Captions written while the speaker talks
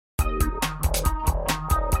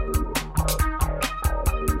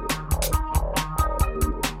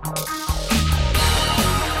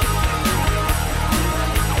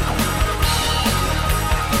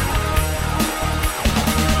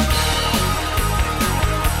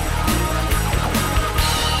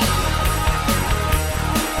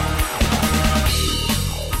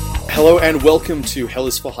Hello and welcome to Hell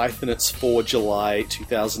is for Hyphenates for July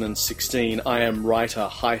 2016. I am writer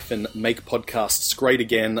Make Podcasts Great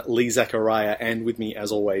Again, Lee Zachariah, and with me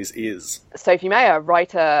as always is Sophie Mayer,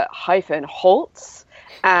 writer Holtz,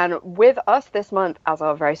 and with us this month as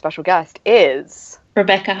our very special guest is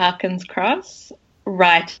Rebecca Harkins Cross,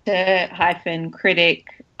 writer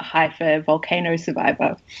critic volcano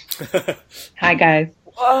survivor. Hi guys.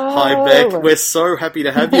 Whoa. Hi Beck, we're so happy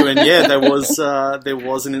to have you. And yeah, there was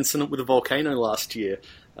an incident with a volcano last year.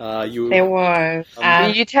 There was. Were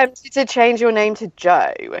you tempted to change your name to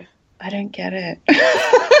Joe? I don't get it.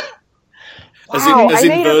 Wow, as I in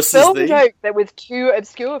made versus a film the... joke that was too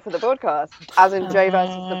obscure for the podcast, as in Joe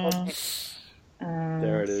versus the volcano.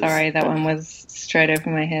 There it is. Sorry, that one was straight over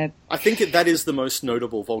my head. I think that is the most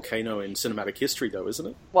notable volcano in cinematic history, though, isn't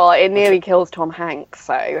it? Well, it nearly kills Tom Hanks,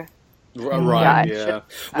 so... Right, yeah.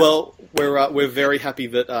 Well, we're very happy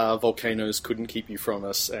that volcanoes couldn't keep you from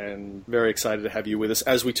us, and very excited to have you with us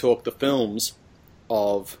as we talk the films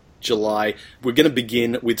of July. We're going to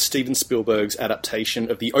begin with Steven Spielberg's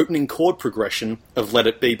adaptation of the opening chord progression of Let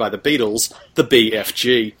It Be by the Beatles, the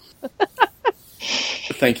BFG.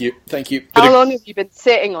 Thank you. How long have you been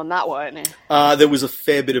sitting on that one? There was a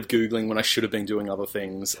fair bit of Googling when I should have been doing other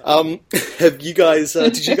things. Did you guys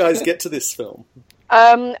get to this film?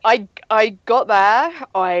 I got there,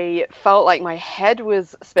 I felt like my head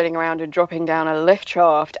was spinning around and dropping down a lift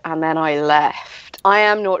shaft, and then I left. I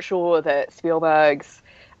am not sure that Spielberg's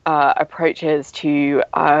approaches to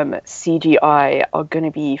CGI are going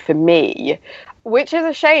to be for me, which is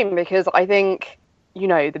a shame because I think, the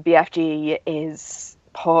BFG is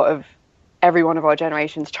part of every one of our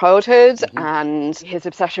generation's childhood, and his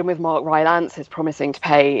obsession with Mark Rylance is promising to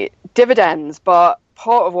pay dividends, but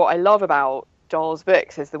part of what I love about Dahl's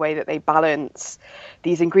books is the way that they balance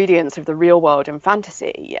these ingredients of the real world and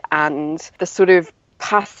fantasy, and the sort of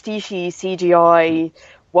pastiche CGI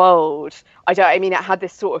world. It had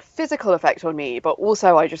this sort of physical effect on me, but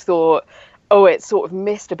also I just thought, it sort of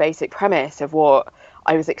missed a basic premise of what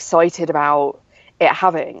I was excited about it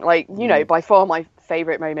having. By far my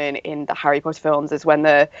favourite moment in the Harry Potter films is when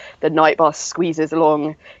the night bus squeezes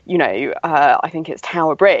along, I think it's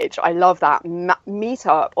Tower Bridge. I love that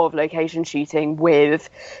meet-up of location shooting with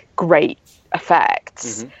great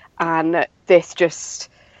effects. And this just,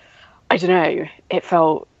 I don't know, it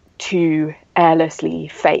felt too airlessly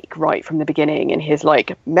fake right from the beginning in his,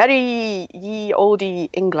 merry ye oldie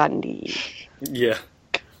Englandy. Yeah.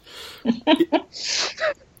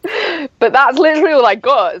 But that's literally all I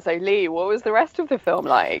got. So Lee, what was the rest of the film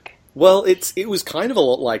like? Well, it was kind of a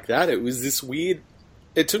lot like that. It was this weird.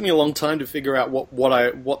 It took me a long time to figure out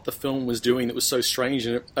what the film was doing that was so strange,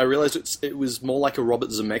 and I realized it was more like a Robert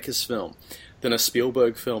Zemeckis film than a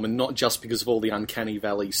Spielberg film, and not just because of all the uncanny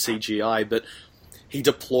valley CGI, but he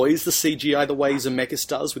deploys the CGI the way Zemeckis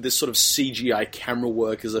does, with this sort of CGI camera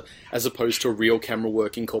work as opposed to real camera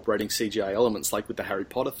work incorporating CGI elements, like with the Harry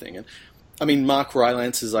Potter thing. And Mark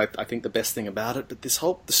Rylance is, I think, the best thing about it, but the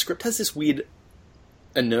script has this weird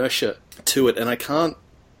inertia to it, and I can't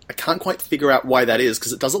quite figure out why that is,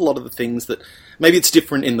 because it does a lot of the things that... Maybe it's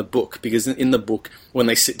different in the book, because in the book, when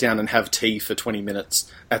they sit down and have tea for 20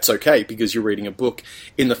 minutes, that's okay, because you're reading a book.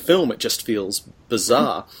 In the film, it just feels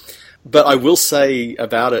bizarre. But I will say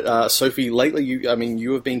about it, Sophie, lately,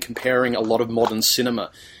 you have been comparing a lot of modern cinema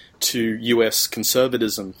to US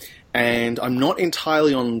conservatism, and I'm not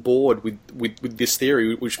entirely on board with this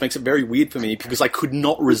theory, which makes it very weird for me, because I could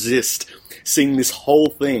not resist seeing this whole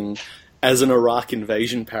thing as an Iraq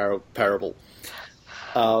invasion parable.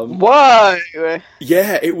 Whoa!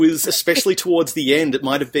 Yeah, it was, especially towards the end. It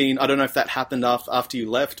might have been, I don't know if that happened after you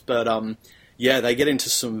left, but yeah, they get into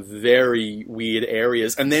some very weird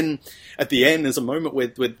areas. And then at the end, there's a moment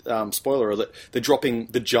with spoiler alert, they're dropping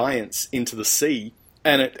the giants into the sea,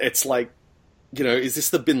 and it's like, is this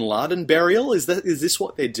the Bin Laden burial? Is this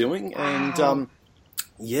what they're doing? Wow. And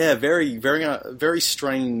yeah, very, very, very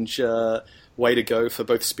strange way to go for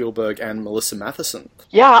both Spielberg and Melissa Matheson.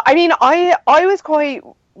 Yeah, I was quite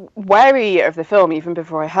wary of the film even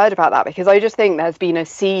before I heard about that, because I just think there's been a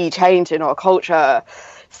sea change in our culture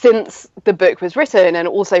since the book was written, and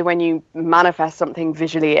also when you manifest something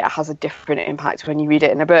visually, it has a different impact when you read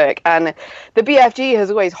it in a book. And the BFG has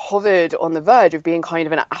always hovered on the verge of being kind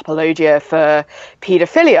of an apologia for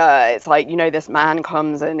paedophilia. It's like, this man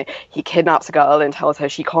comes and he kidnaps a girl and tells her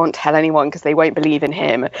she can't tell anyone because they won't believe in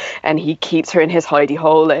him, and he keeps her in his hidey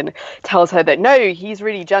hole and tells her that no, he's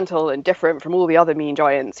really gentle and different from all the other mean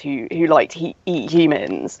giants who like to eat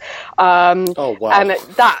humans. Oh wow! And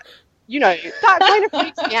that kind of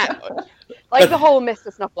freaks me out. Like the whole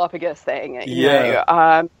Mr. Snuffleupagus thing, you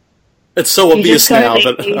know. It's so obvious now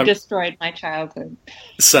that you destroyed my childhood.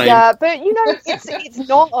 Same. Yeah, but it's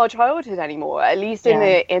not our childhood anymore. At least in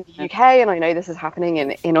the UK, and I know this is happening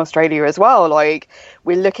in Australia as well. Like,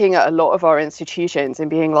 we're looking at a lot of our institutions and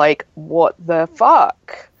being like, "What the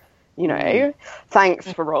fuck?"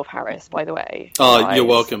 Thanks for Rolf Harris, by the way. Oh, guys. You're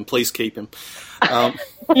welcome. Please keep him. Yeah,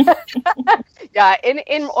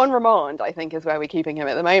 on remand, I think, is where we're keeping him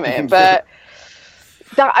at the moment. But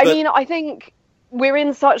I think we're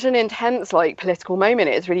in such an intense, political moment.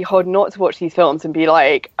 It's really hard not to watch these films and be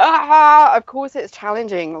like, of course it's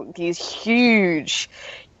challenging these huge,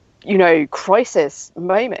 crisis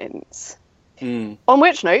moments. On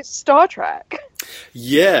which note, Star Trek.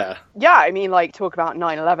 Yeah. Yeah, talk about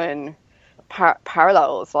 9/11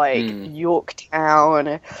 parallels,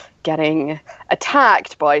 Yorktown getting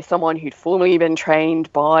attacked by someone who'd formerly been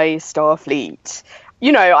trained by Starfleet.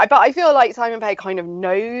 But I feel like Simon Pegg kind of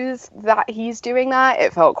knows that he's doing that.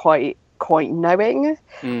 It felt quite knowing,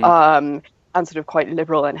 and sort of quite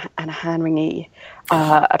liberal and hand-wringy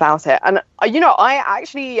about it. And I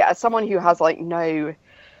actually, as someone who has no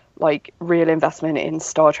real investment in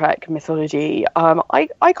Star Trek mythology,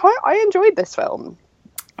 I enjoyed this film.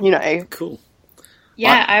 Cool.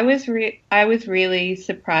 Yeah, I was really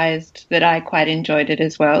surprised that I quite enjoyed it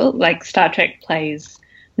as well. Star Trek plays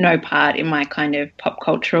no part in my kind of pop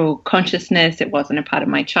cultural consciousness. It wasn't a part of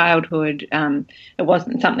my childhood. It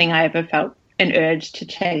wasn't something I ever felt an urge to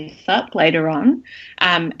chase up later on.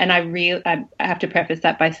 And I have to preface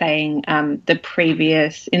that by saying the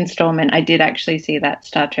previous installment, I did actually see that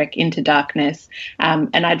Star Trek Into Darkness, and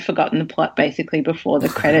I'd forgotten the plot basically before the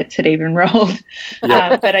credits had even rolled.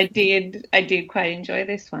 But I did quite enjoy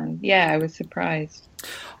this one. Yeah, I was surprised.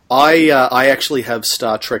 I actually have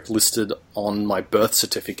Star Trek listed on my birth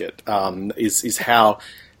certificate. Is how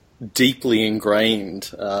deeply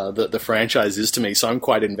ingrained the franchise is to me. So I'm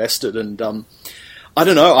quite invested, and I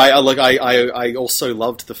don't know. I also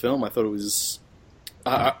loved the film. I thought it was.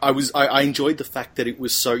 I enjoyed the fact that it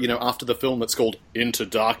was so, after the film that's called Into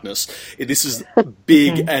Darkness, this is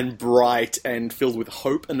big and bright and filled with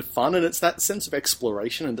hope and fun, and it's that sense of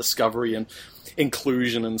exploration and discovery and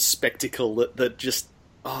inclusion and spectacle that just.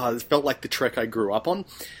 It felt like the Trek I grew up on.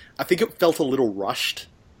 I think it felt a little rushed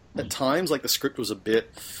at times. The script was a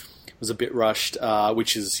bit rushed,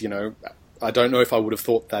 which is, I don't know if I would have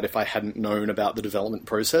thought that if I hadn't known about the development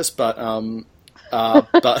process, but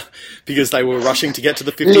because they were rushing to get to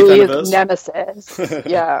the 50th anniversary. Nemesis.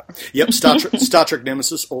 Yeah. Yep. Star Trek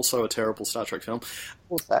Nemesis, also a terrible Star Trek film.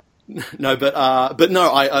 Also. No, but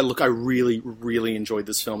no, I really, really enjoyed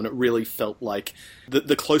this film, and it really felt like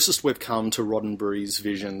the closest we've come to Roddenberry's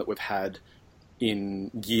vision that we've had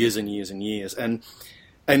in years and years and years. And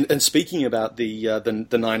speaking about the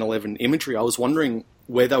 9/11 imagery, I was wondering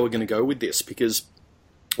where they were going to go with this, because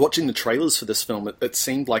watching the trailers for this film, it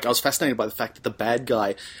seemed like I was fascinated by the fact that the bad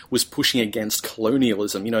guy was pushing against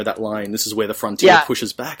colonialism. That line, "This is where the frontier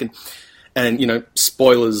pushes back," and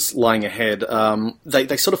spoilers lying ahead,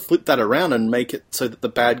 they sort of flip that around and make it so that the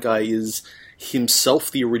bad guy is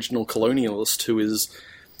himself the original colonialist who is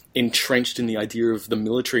entrenched in the idea of the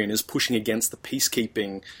military and is pushing against the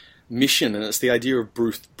peacekeeping mission, and it's the idea of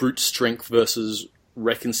brute strength versus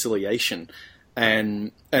reconciliation.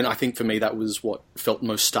 And I think for me that was what felt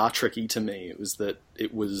most Star Trek-y to me. It was that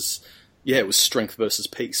it was strength versus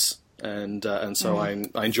peace, and so I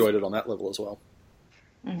enjoyed it on that level as well.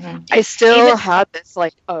 Mm-hmm. I still had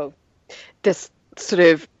this sort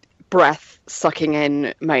of breath sucking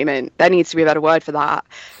in moment. There needs to be a better word for that.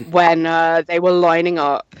 When they were lining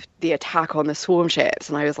up the attack on the swarm ships,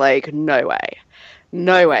 and I was like, no way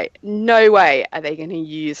are they going to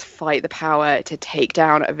use Fight the Power to take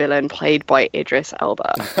down a villain played by Idris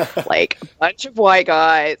Elba. A bunch of white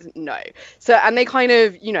guys, no. So, and they kind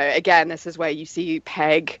of, again, this is where you see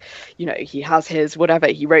Pegg, he has his whatever,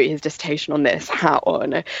 he wrote his dissertation on this hat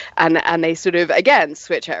on, and they sort of, again,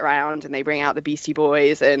 switch it around and they bring out the Beastie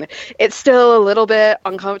Boys, and it's still a little bit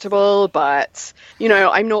uncomfortable, but,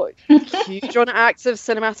 I'm not huge on acts of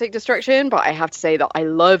cinematic destruction, but I have to say that I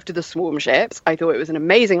loved the swarm ships. I thought it was an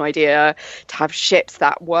amazing idea to have ships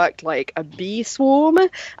that worked like a bee swarm,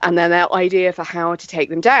 and then their idea for how to take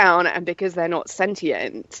them down, and because they're not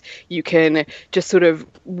sentient, you can just sort of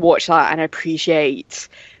watch that and appreciate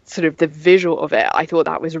sort of the visual of it. I thought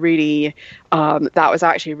that was really that was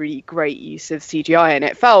actually a really great use of CGI, and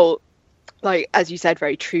it felt as you said,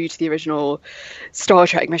 very true to the original Star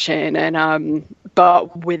Trek mission, and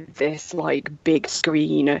but with this big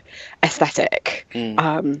screen aesthetic.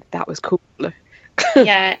 That was cool.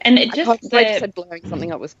 Yeah, and it just I said blowing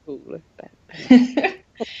something up was cool.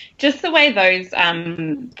 just the way those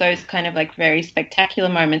kind of like very spectacular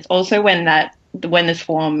moments. Also, when the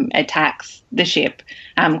swarm attacks the ship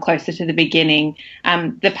closer to the beginning,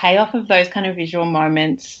 the payoff of those kind of visual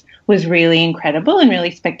moments was really incredible and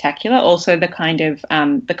really spectacular. Also, the kind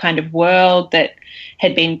of world that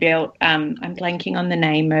had been built. I'm blanking on the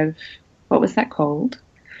name of, what was that called?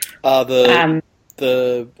 Yorktown.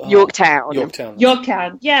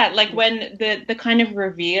 Yorktown. Yeah, like when the kind of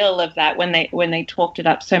reveal of that, when they talked it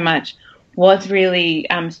up so much, was really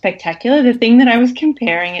spectacular. The thing that I was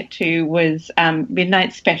comparing it to was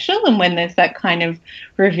Midnight Special, and when there's that kind of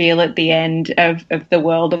reveal at the end of the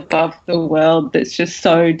world above the world that's just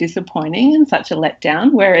so disappointing and such a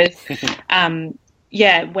letdown. Whereas,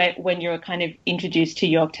 when you're kind of introduced to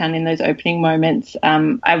Yorktown in those opening moments,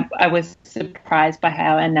 I was surprised by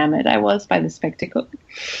how enamored I was by the spectacle.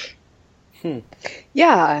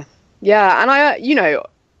 Yeah, and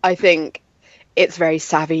I think it's very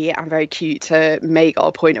savvy and very cute to make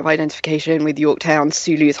our point of identification with Yorktown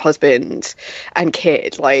Sulu's husband and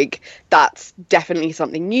kid. Like, that's definitely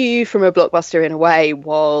something new from a blockbuster in a way,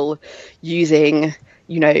 while using,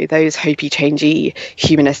 those hopey-changey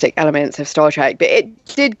humanistic elements of Star Trek. But it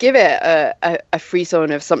did give it a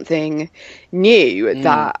frisson of something new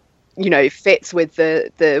that, fits with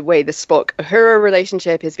the way the Spock-Uhura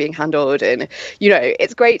relationship is being handled. And,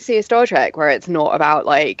 it's great to see a Star Trek where it's not about,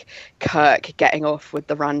 like, Kirk getting off with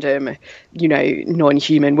the random,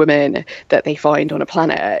 non-human woman that they find on a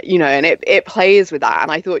planet, and it plays with that. And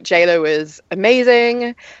I thought JLo was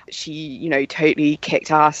amazing. She, totally kicked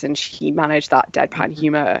ass, and she managed that deadpan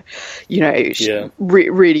humor,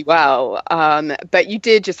 really well. But you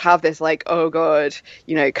did just have this, like, oh God,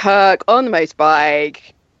 Kirk on the motorbike,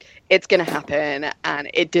 it's going to happen, and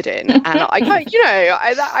it didn't. And I kind of,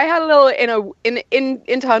 I had a little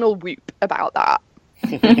internal whoop about that.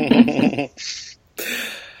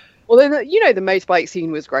 Although, the motorbike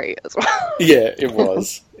scene was great as well. Yeah, it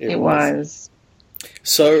was. It was.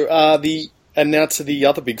 So, and now to the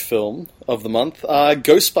other big film of the month,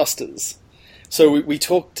 Ghostbusters. So we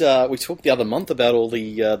talked the other month about all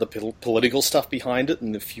the political stuff behind it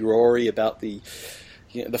and the furore about the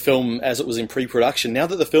film as it was in pre-production. Now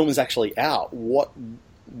that the film is actually out, what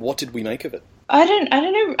did we make of it? I don't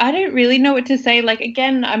know. I don't really know what to say. Like,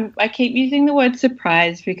 again, I keep using the word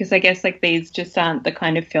surprise because I guess like these just aren't the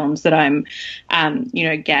kind of films that I'm,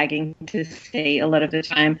 gagging to see a lot of the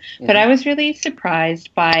time. Mm-hmm. But I was really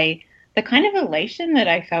surprised by the kind of elation that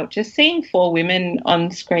I felt just seeing 4 women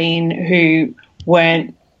on screen who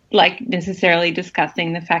weren't like necessarily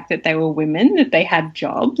discussing the fact that they were women, that they had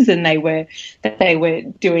jobs and they were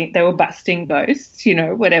busting ghosts,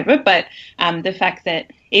 whatever. But the fact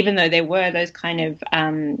that even though there were those kind of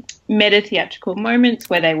meta theatrical moments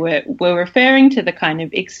where they were referring to the kind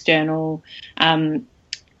of external,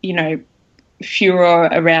 furor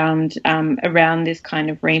around this kind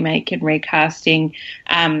of remake and recasting,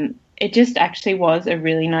 it just actually was a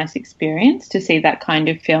really nice experience to see that kind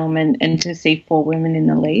of film and to see 4 women in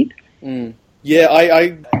the lead. Mm. Yeah,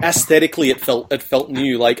 I aesthetically it felt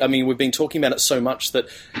new. Like, I mean, we've been talking about it so much that,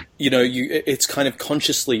 it's kind of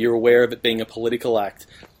consciously you're aware of it being a political act.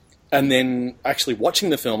 And then actually watching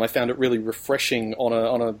the film, I found it really refreshing on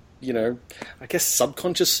a I guess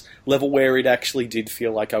subconscious level, where it actually did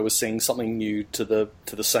feel like I was seeing something new to the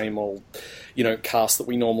same old, cast that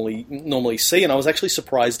we normally see. And I was actually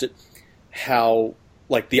surprised at how,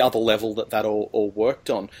 like, the other level that all worked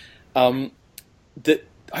on. That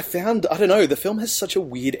I found, I don't know, the film has such a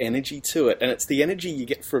weird energy to it, and it's the energy you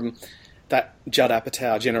get from that Judd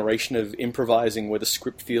Apatow generation of improvising, where the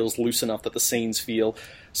script feels loose enough that the scenes feel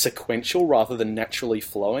sequential rather than naturally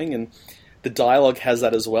flowing, and the dialogue has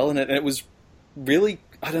that as well. And it was really,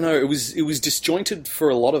 I don't know, it was disjointed for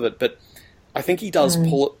a lot of it, but I think he does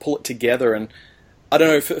pull it together. And I don't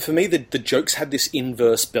know, for me, the jokes had this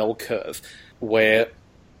inverse bell curve where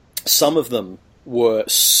some of them were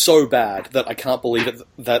so bad that I can't believe it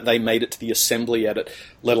that they made it to the assembly edit,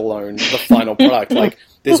 let alone the final product. Like,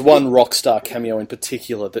 there's one rock star cameo in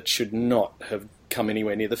particular that should not have come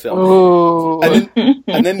anywhere near the film. Oh.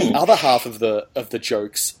 And then the other half of the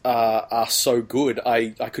jokes are so good I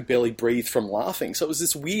could barely breathe from laughing. So it was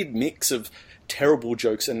this weird mix of terrible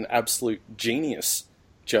jokes and absolute genius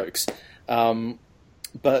jokes.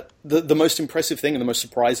 But the most impressive thing and the most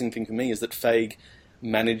surprising thing for me is that Feig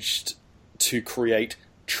managed to create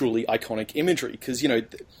truly iconic imagery, because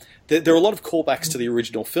there are a lot of callbacks to the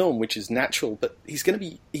original film, which is natural, but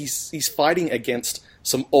he's fighting against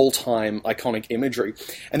some all-time iconic imagery,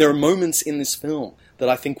 and there are moments in this film that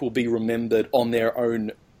I think will be remembered on their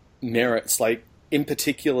own merits. Like, in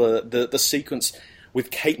particular, the sequence with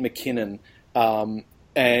Kate McKinnon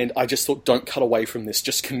And I just thought, don't cut away from this.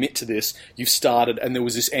 Just commit to this. You've started, and there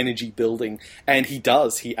was this energy building. And he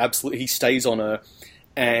does. He stays on her.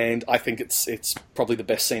 And I think it's probably the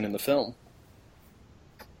best scene in the film.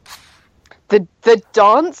 The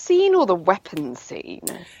dance scene or the weapon scene?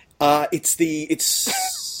 The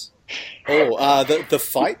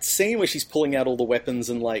fight scene where she's pulling out all the weapons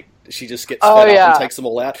and like she just gets fed up and takes them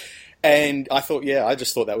all out. And I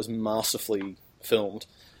just thought that was masterfully filmed.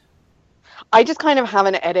 I just kind of have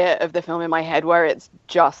an edit of the film in my head where it's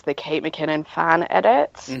just the Kate McKinnon fan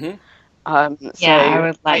edit. Mm-hmm. I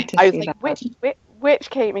would like to see that. Which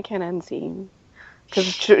Kate McKinnon scene? Because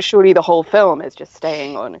surely the whole film is just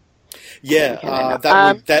staying on. Yeah,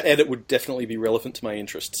 that edit would definitely be relevant to my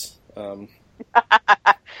interests. I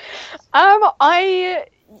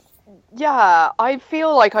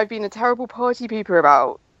feel like I've been a terrible party pooper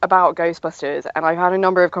about Ghostbusters, and I've had a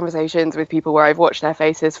number of conversations with people where I've watched their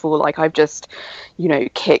faces fall like I've just,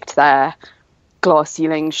 kicked their glass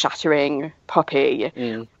ceiling shattering puppy.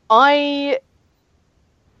 Mm. I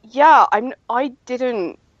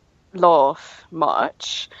didn't laugh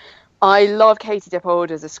much. I love Katie Dippold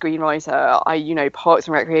as a screenwriter. Parks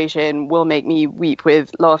and Recreation will make me weep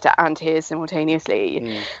with laughter and tears simultaneously.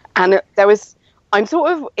 Mm. And I'm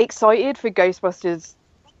sort of excited for Ghostbusters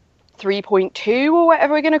 3.2 or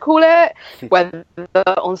whatever we're going to call it, where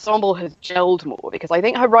the ensemble has gelled more, because I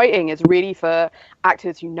think her writing is really for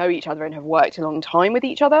actors who know each other and have worked a long time with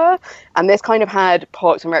each other. And this kind of had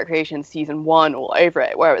Parks and Recreation season 1 all over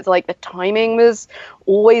it, where it was like the timing was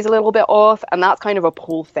always a little bit off, and that's kind of a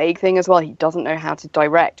Paul Feig thing as well. He doesn't know how to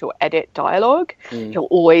direct or edit dialogue. He'll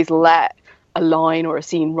always let a line or a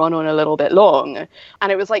scene run on a little bit long.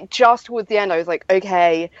 And it was like just towards the end I was like,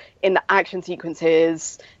 okay, in the action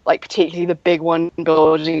sequences, like particularly the big one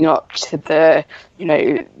building up to the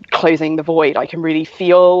closing the void, I can really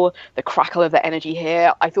feel the crackle of the energy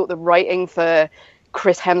here. I thought the writing for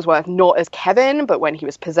Chris Hemsworth, not as Kevin, but when he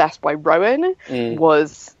was possessed by Rowan,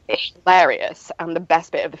 was hilarious and the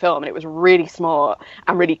best bit of the film. And it was really smart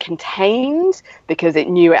and really contained because it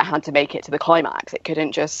knew it had to make it to the climax. It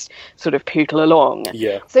couldn't just sort of poodle along.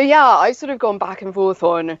 Yeah. So yeah, I've sort of gone back and forth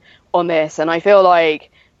on this, and I feel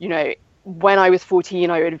like, when I was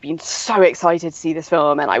 14, I would have been so excited to see this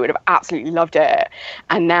film and I would have absolutely loved it.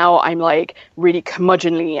 And now I'm like really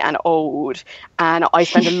curmudgeonly and old, and I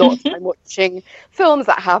spend a lot of time watching films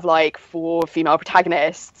that have like 4 female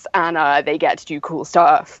protagonists and they get to do cool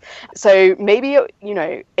stuff. So maybe,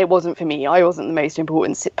 it wasn't for me. I wasn't the most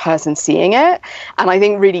important person seeing it. And I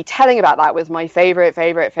think really telling about that was my favorite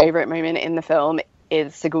moment in the film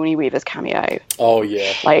is Sigourney Weaver's cameo. Oh,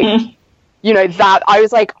 yeah. Like... that I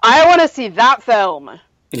was like, I want to see that film.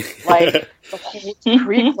 Like the whole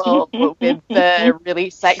prequel with the really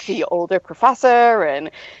sexy older professor, and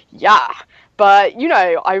but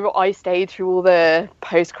I stayed through all the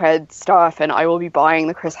post-cred stuff, and I will be buying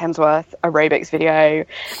the Chris Hemsworth aerobics video,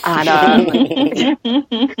 and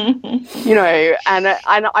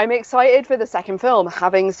and I'm excited for the second film,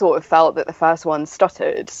 having sort of felt that the first one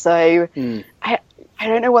stuttered. So I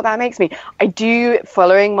don't know what that makes me. I do,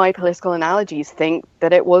 following my political analogies, think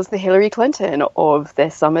that it was the Hillary Clinton of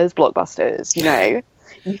this summer's blockbusters. You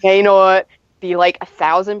may not be like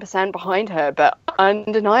 1,000% behind her, but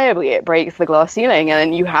undeniably it breaks the glass ceiling,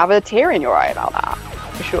 and you have a tear in your eye about that,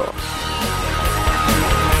 for sure.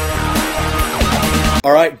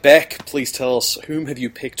 All right, Beck, please tell us, whom have you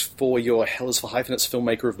picked for your Hell is for Hyphenates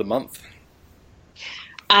Filmmaker of the Month?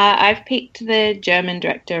 I've picked the German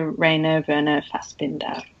director Rainer Werner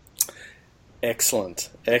Fassbinder. Excellent.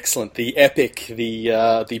 The epic,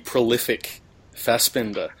 the prolific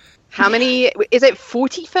Fassbinder. How many, is it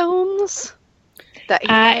 40 films that he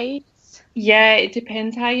made? Yeah, it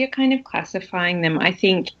depends how you're kind of classifying them. I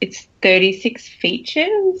think it's 36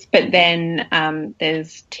 features, but then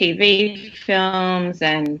there's TV films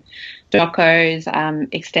and docos,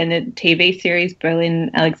 extended TV series. Berlin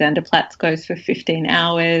Alexanderplatz goes for 15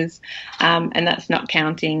 hours, and that's not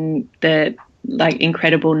counting the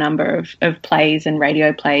incredible number of plays and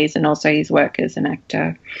radio plays, and also his work as an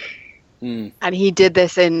actor. And he did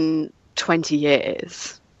this in 20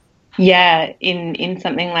 years. Yeah, in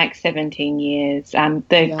something like 17 years.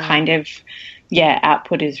 Kind of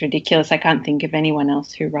output is ridiculous. I can't think of anyone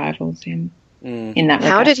else who rivals him in that regard.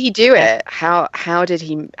 How did he do it? How did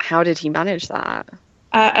he manage that?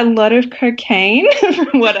 A lot of cocaine,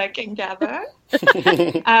 from what I can gather.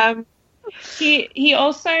 He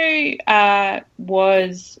also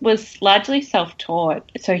was largely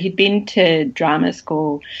self-taught, so he'd been to drama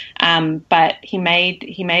school, but he made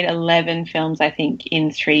 11 films, I think,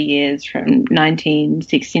 in 3 years from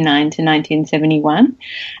 1969 to 1971,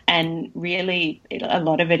 and really a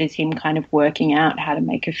lot of it is him kind of working out how to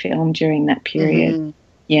make a film during that period. Mm-hmm.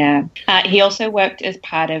 Yeah. He also worked as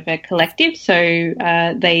part of a collective, so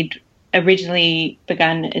they'd originally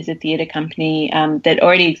begun as a theatre company that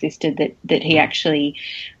already existed that he actually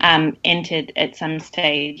entered at some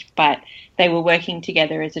stage, but they were working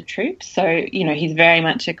together as a troupe. So, you know, he's very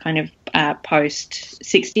much a kind of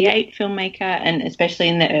post-68 filmmaker, and especially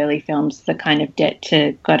in the early films, the kind of debt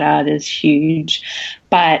to Godard is huge.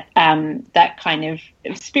 But that kind of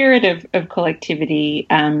spirit of collectivity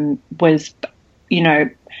was, you know,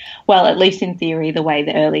 well, at least in theory, the way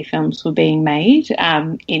the early films were being made.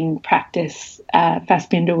 In practice,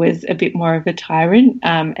 Fassbinder was a bit more of a tyrant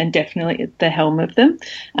and definitely at the helm of them.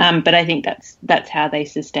 But I think that's how they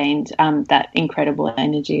sustained that incredible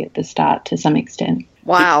energy at the start to some extent.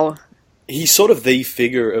 Wow. He's sort of the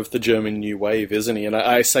figure of the German New Wave, isn't he? And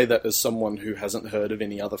I say that as someone who hasn't heard of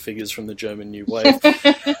any other figures from the German New Wave.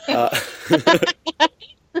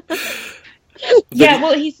 Yeah,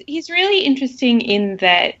 well, he's really interesting in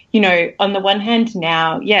that, you know, on the one hand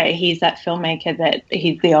now, yeah, he's that filmmaker that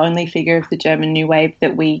he's the only figure of the German New Wave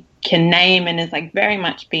that we can name and is like very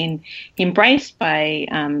much been embraced by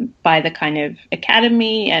the kind of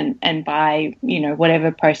academy and by, you know,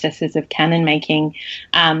 whatever processes of canon making.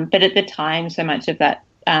 But at the time, so much of that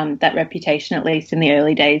reputation, at least in the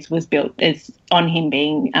early days, was built as on him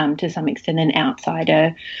being to some extent an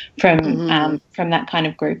outsider from that kind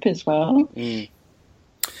of group as well. Mm.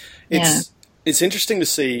 It's interesting to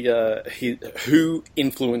see who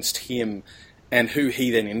influenced him and who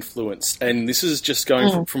he then influenced. And this is just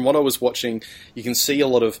going from what I was watching, you can see a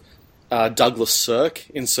lot of Douglas Sirk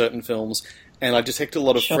in certain films, and I detect a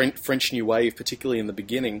lot of French New Wave, particularly in the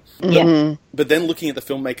beginning. But then looking at the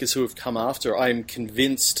filmmakers who have come after, I'm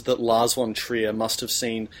convinced that Lars von Trier must have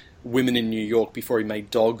seen Women in New York before he made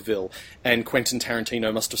Dogville, and Quentin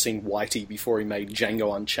Tarantino must have seen Whitey before he made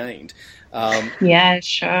Django Unchained. Yeah,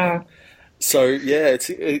 sure. So, yeah,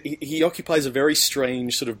 he occupies a very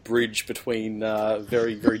strange sort of bridge between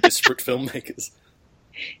very, very disparate filmmakers.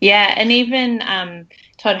 Yeah, and even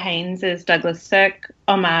Todd Haynes' Douglas Sirk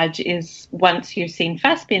homage is, once you've seen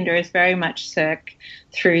Fassbinder, is very much Sirk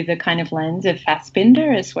through the kind of lens of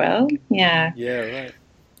Fassbinder as well. Yeah. Yeah, right.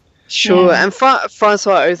 Sure, and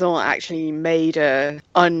Francois Ozon actually made a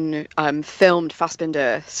unfilmed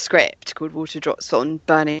Fassbinder script called Water Drops on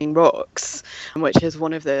Burning Rocks, which is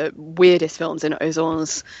one of the weirdest films in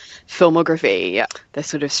Ozon's filmography. The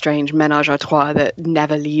sort of strange ménage à trois that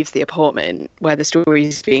never leaves the apartment where the story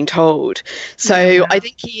is being told. So I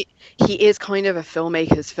think he is kind of a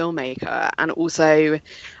filmmaker's filmmaker, and also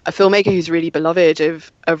a filmmaker who's really beloved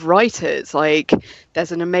of writers. Like,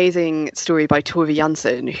 there's an amazing story by Tove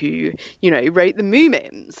Jansson, who, you know, wrote The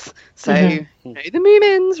Moomins. So, you know, The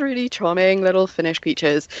Moomins, really charming little Finnish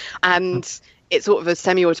creatures. And it's sort of a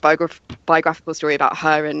semi-autobiographical story about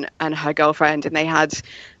her and her girlfriend, and they had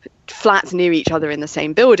flats near each other in the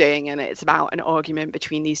same building, and it's about an argument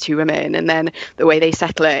between these two women, and then the way they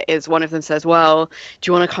settle it is one of them says, well, do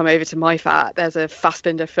you want to come over to my flat? There's a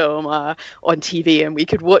Fassbinder film on TV and we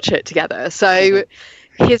could watch it together. So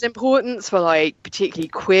his importance for, like, particularly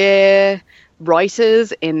queer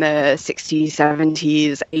writers in the 60s,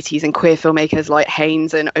 70s, 80s, and queer filmmakers like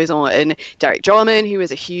Haynes and Ozon and Derek Jarman, who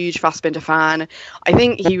was a huge Fassbinder fan, I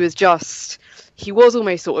think he was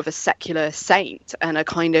almost sort of a secular saint and a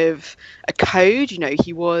kind of a code. You know,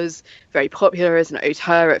 he was very popular as an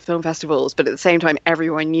auteur at film festivals, but at the same time,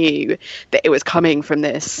 everyone knew that it was coming from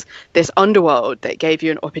this underworld that gave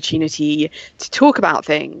you an opportunity to talk about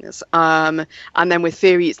things. And then with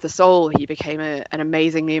Theory Eats the Soul, he became an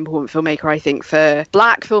amazingly important filmmaker, I think, for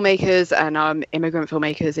Black filmmakers and immigrant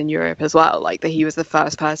filmmakers in Europe as well. Like, that he was the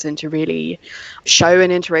first person to really show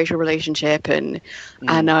an interracial relationship and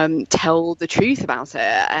tell the truth about it.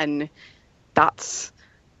 And that's,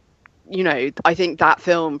 you know, I think that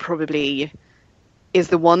film probably is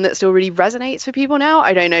the one that still really resonates for people now.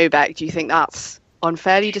 I don't know, Beck, do you think that's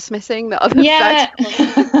unfairly dismissing the other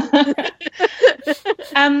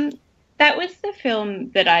that was the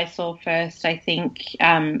film that I saw first, I think.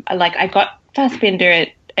 I got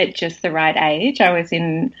Fassbinder at just the right age. I was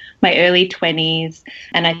in my early 20s,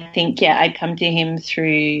 and I think, I'd come to him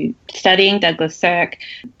through studying Douglas Sirk,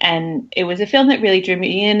 and it was a film that really drew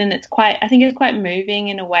me in, and I think it's quite moving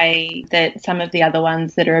in a way that some of the other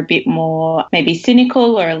ones that are a bit more maybe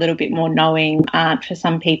cynical or a little bit more knowing aren't for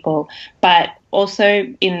some people. But also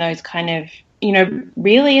in those kind of,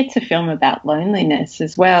 really it's a film about loneliness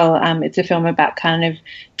as well. It's a film about kind of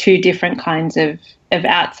two different kinds of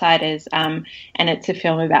outsiders, and it's a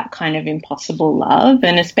film about kind of impossible love,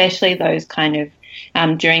 and especially those kind of,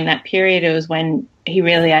 during that period, it was when he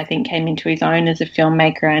really, I think, came into his own as a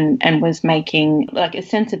filmmaker and was making like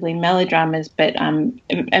ostensibly melodramas, but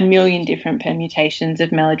a million different permutations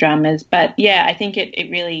of melodramas. But I think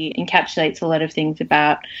it really encapsulates a lot of things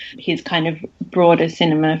about his kind of broader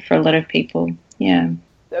cinema for a lot of people. Yeah.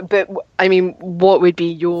 But, I mean, what would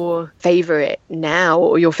be your favourite now,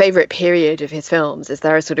 or your favourite period of his films? Is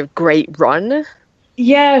there a sort of great run?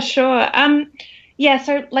 Yeah, sure.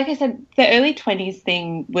 So like I said, the early 20s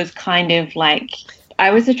thing was kind of like,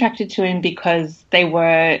 I was attracted to him because they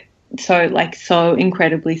were so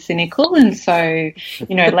incredibly cynical, and so,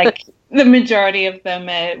 like the majority of them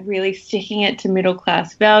are really sticking it to middle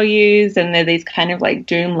class values, and they're these kind of like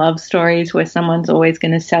doom love stories where someone's always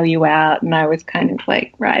going to sell you out, and I was kind of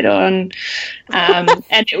like right on.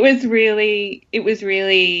 And it was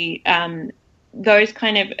really those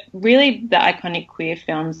kind of really the iconic queer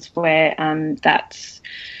films where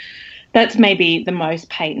that's maybe the most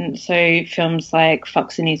patent. So films like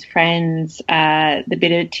Fox and His Friends, The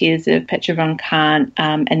Bitter Tears of Petra von Kant,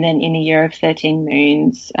 and then In a Year of 13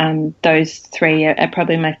 Moons. Those three are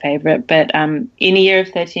probably my favourite. But In a Year of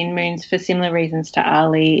 13 Moons, for similar reasons to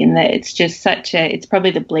Ali, in that it's just it's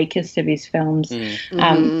probably the bleakest of his films.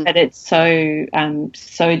 But it's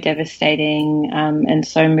so devastating and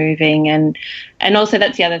so moving. And also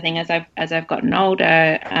that's the other thing, as I've gotten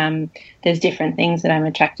older, there's different things that I'm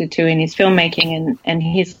attracted to in his filmmaking, and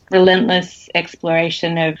his relentless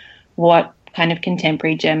exploration of what kind of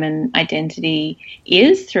contemporary German identity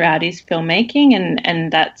is throughout his filmmaking,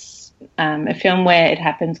 and that's a film where it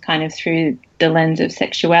happens kind of through the lens of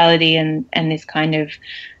sexuality and this kind of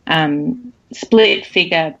split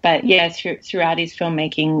figure. But throughout his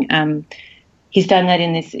filmmaking, he's done that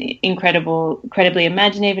in this incredibly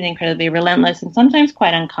imaginative and incredibly relentless and sometimes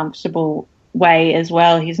quite uncomfortable way as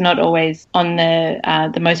well. He's not always on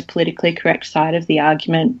the most politically correct side of the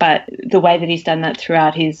argument, but the way that he's done that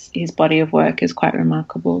throughout his body of work is quite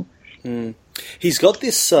remarkable. He's got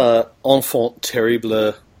this enfant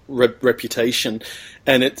terrible reputation,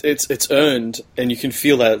 and it's earned, and you can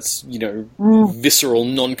feel that it's visceral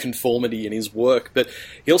non-conformity in his work. But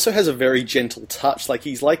he also has a very gentle touch.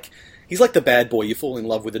 He's like the bad boy you fall in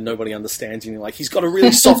love with and nobody understands you. He's got a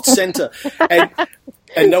really soft center,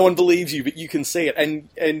 and no one believes you, but you can see it.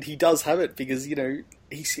 And he does have it because,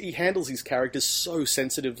 he handles his characters so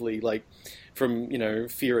sensitively, from,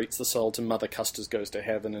 Fear Eats the Soul to Mother Custers Goes to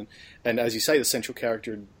Heaven. And as you say, the central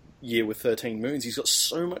character in Year with 13 Moons, he's got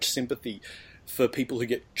so much sympathy for people who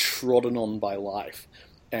get trodden on by life.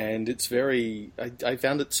 And it's very, I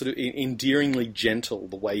found it sort of endearingly gentle,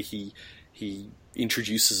 the way he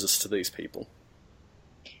introduces us to these people.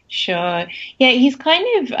 Sure. Yeah, he's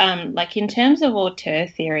kind of, in terms of auteur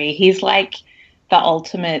theory, he's like the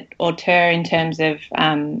ultimate auteur in terms of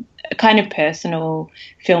kind of personal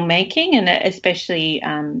filmmaking, and especially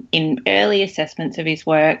in early assessments of his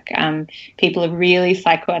work, people are really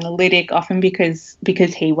psychoanalytic, often because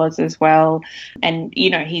he was as well. And,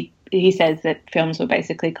 he says that films were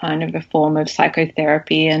basically kind of a form of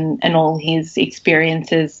psychotherapy, and all his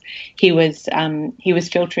experiences he was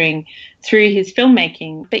filtering through his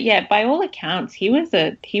filmmaking. But by all accounts, he was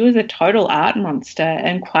a total art monster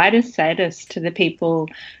and quite a sadist to the people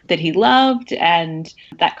that he loved, and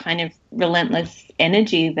that kind of relentless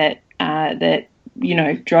energy that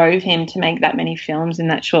drove him to make that many films in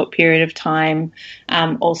that short period of time,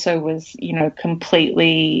 also was,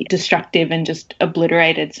 completely destructive and just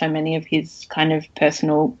obliterated so many of his kind of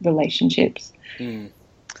personal relationships. Yeah.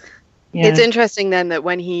 It's interesting then that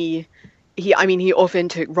when he often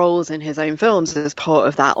took roles in his own films as part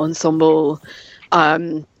of that ensemble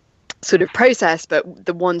sort of process, but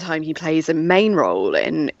the one time he plays a main role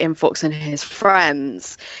in Fox and His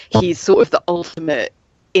Friends, he's sort of the ultimate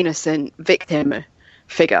innocent victim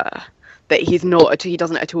figure, that he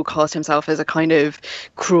doesn't at all cast himself as a kind of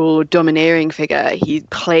cruel, domineering figure. He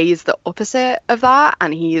plays the opposite of that,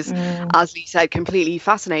 and he's, as we said, completely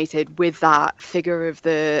fascinated with that figure of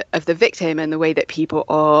the victim and the way that people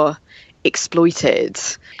are exploited.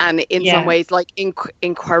 And in some ways, like in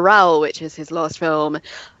Quarel, which is his last film,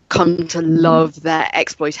 come to love their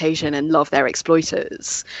exploitation and love their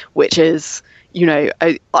exploiters, which is, you know,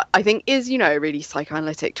 I think is, you know, a really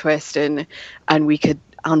psychoanalytic twist, and we could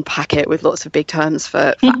unpack it with lots of big terms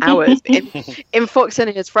for hours. In Fox and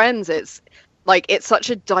His Friends, it's like, it's such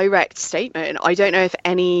a direct statement. I don't know if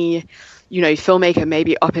any, you know, filmmaker,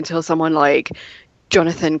 maybe up until someone like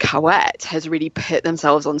Jonathan Coët, has really put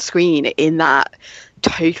themselves on screen in that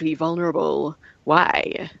totally vulnerable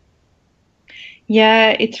way.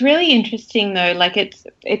 Yeah, it's really interesting though. Like,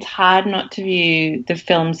 it's hard not to view the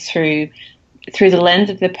films through the lens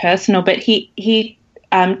of the personal, but he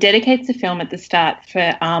dedicates the film at the start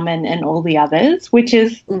for Armin and all the others, which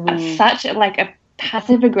is such a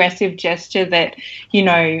passive aggressive gesture that, you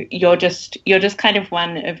know, you're just kind of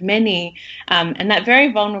one of many, and that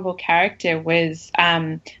very vulnerable character was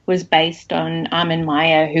based on Armin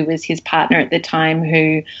Meyer, who was his partner at the time,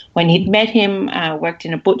 who, when he'd met him, worked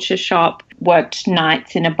in a butcher shop, worked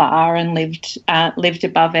nights in a bar, and lived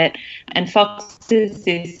above it. And Fox is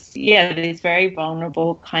this very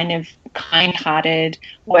vulnerable, kind of kind-hearted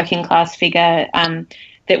working class figure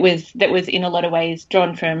that was in a lot of ways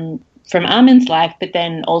drawn from Armin's life, but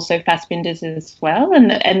then also Fassbinder's as well.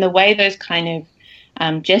 And the way those kind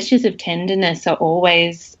of gestures of tenderness are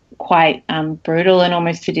always quite brutal and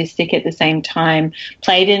almost sadistic at the same time,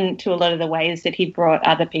 played into a lot of the ways that he brought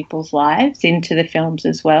other people's lives into the films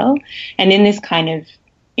as well. And in this kind of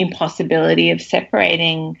impossibility of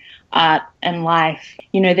separating art and life,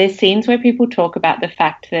 you know, there's scenes where people talk about the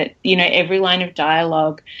fact that, you know, every line of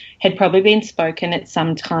dialogue had probably been spoken at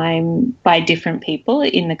some time by different people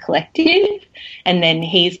in the collective, and then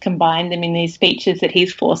he's combined them in these speeches that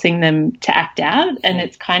he's forcing them to act out. And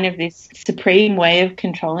it's kind of this supreme way of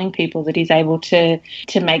controlling people that he's able to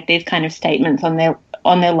make these kind of statements on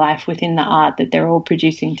their life within the art that they're all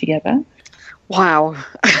producing together. Wow.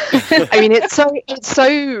 I mean, it's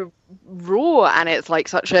so raw, and it's like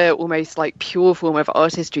such a almost like pure form of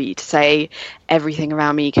artistry to say everything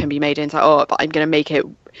around me can be made into art, but I'm going to make it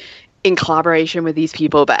in collaboration with these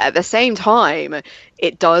people. But at the same time,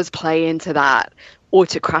 it does play into that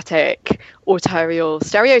autocratic, autorial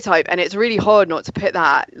stereotype, and it's really hard not to put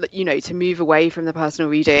that, you know, to move away from the personal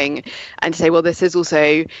reading and to say, well, this is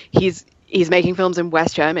also, he's making films in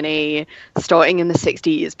West Germany starting in the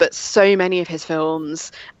 60s, but so many of his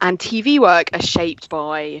films and TV work are shaped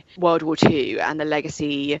by World War II and the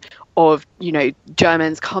legacy of, you know,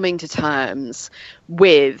 Germans coming to terms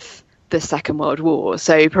with the Second World War.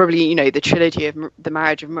 So probably, you know, the trilogy of The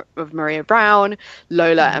Marriage of Maria Brown,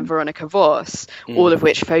 Lola and Veronica Voss, all of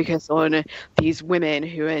which focus on these women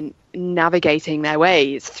who are navigating their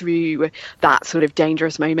ways through that sort of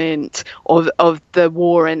dangerous moment of the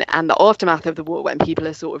war and the aftermath of the war, when people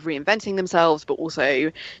are sort of reinventing themselves but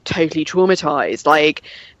also totally traumatized. Like,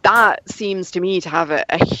 that seems to me to have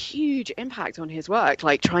a huge impact on his work,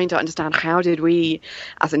 like trying to understand, how did we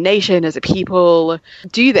as a nation, as a people,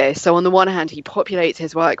 do this? So on the one hand, he populates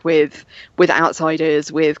his work with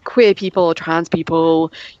outsiders, with queer people, trans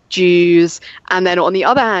people, Jews, and then on the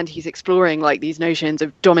other hand, he's exploring like these notions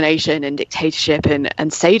of domination and dictatorship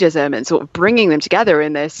and sadism, and sort of bringing them together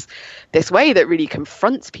in this way that really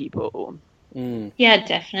confronts people. Yeah,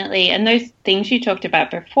 definitely. And those things you talked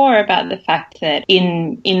about before, about the fact that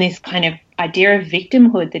in this kind of idea of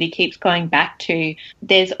victimhood that he keeps going back to,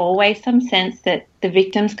 there's always some sense that the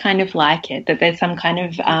victims kind of like it, that there's some kind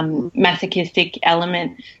of masochistic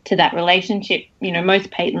element to that relationship, you know,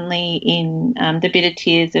 most patently in The Bitter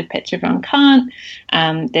Tears of Petra von Kant.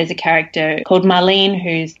 There's a character called Marlene,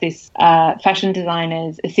 who's this fashion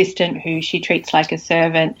designer's assistant who she treats like a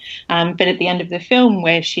servant. But at the end of the film,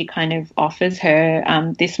 where she kind of offers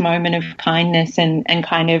her this moment of kindness and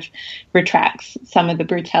kind of retracts some of the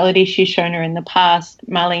brutality she's shown her in the past,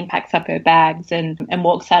 Marlene packs up her bags and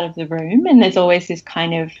walks out of the room. And there's always this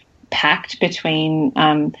kind of pact between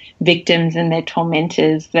victims and their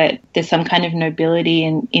tormentors, that there's some kind of nobility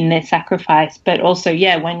in their sacrifice. But also,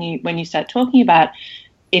 yeah, when you start talking about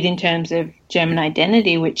it in terms of German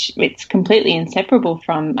identity, which it's completely inseparable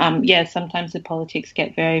from, sometimes the politics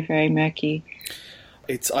get very, very murky.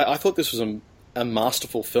 I thought this was a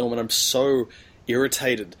masterful film, and I'm so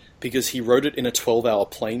irritated because he wrote it in a 12-hour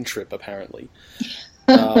plane trip, apparently.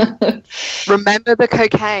 Remember the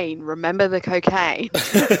cocaine.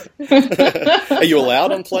 Are you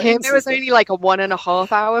allowed on planes? There was only like a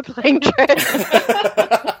 1.5 hour plane trip.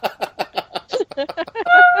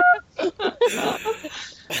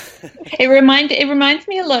 It reminds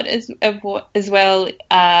me a lot as well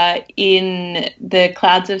in The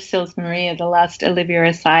Clouds of Sils Maria, the last Olivia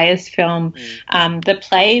Assayas film, the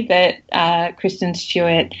play that Kristen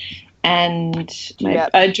Stewart and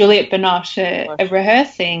Juliette. Juliette Binoche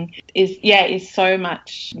rehearsing is so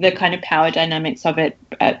much the kind of power dynamics of it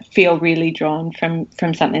feel really drawn from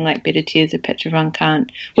something like Bitter Tears of Petra von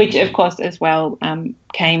Kant, which of course as well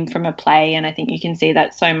came from a play, and I think you can see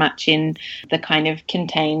that so much in the kind of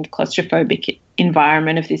contained claustrophobic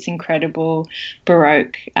environment of this incredible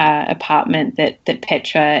Baroque apartment that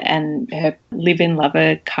Petra and her live-in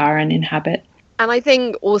lover Karen inhabit. And I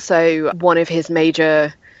think also one of his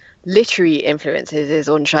major literary influences is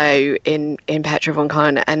on show in Petra von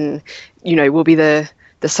Kant, and will be the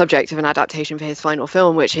subject of an adaptation for his final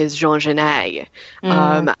film, which is Jean Genet.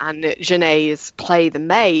 And Genet's play The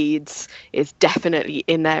Maids is definitely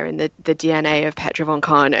in there in the DNA of Petra von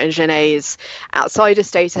Kant, and Genet's outsider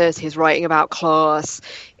status, his writing about class.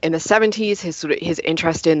 In the 70s, his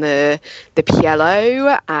interest in the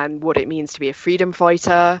PLO and what it means to be a freedom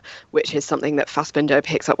fighter, which is something that Fassbinder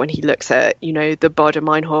picks up when he looks at, the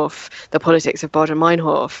Baader-Meinhof, the politics of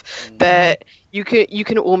Baader-Meinhof. But you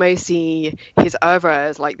can almost see his oeuvre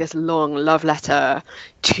as like this long love letter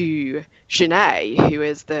to Genet, who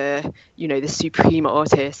is the supreme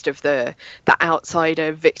artist of the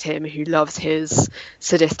outsider victim who loves his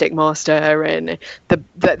sadistic master, and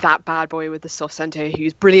that bad boy with the soft centre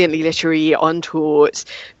who's brilliantly literary, untaught,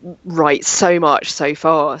 writes so much so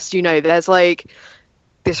fast. There's like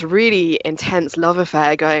this really intense love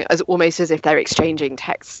affair going, almost as if they're exchanging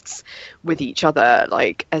texts with each other,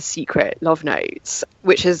 like as secret love notes,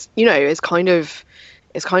 which is kind of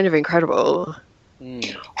incredible.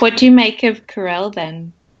 What do you make of Carell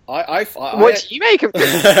then? What do you make of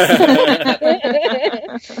this?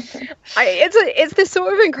 It's this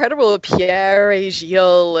sort of incredible Pierre et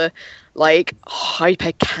Gilles, like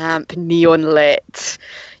hyper camp, neon lit.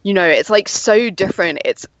 It's like so different.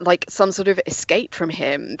 It's like some sort of escape from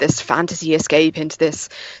him, this fantasy escape into this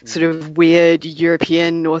sort of weird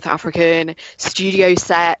European, North African studio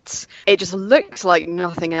set. It just looks like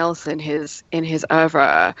nothing else in his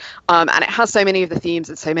oeuvre. And it has so many of the themes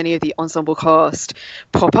and so many of the ensemble cast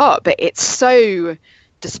pop up, but it's so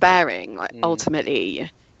despairing, like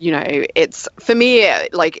ultimately. It's, for me,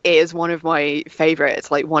 like, it is one of my favorites,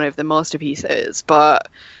 like one of the masterpieces, but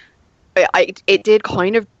it did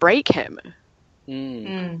kind of break him. I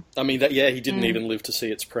mean, he didn't even live to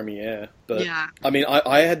see its premiere. But I mean,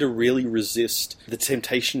 I had to really resist the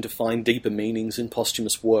temptation to find deeper meanings in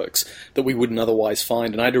posthumous works that we wouldn't otherwise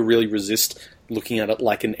find, and I had to really resist looking at it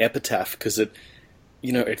like an epitaph, because it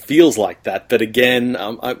feels like that. But again,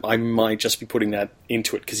 I might just be putting that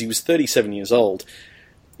into it, because he was 37 years old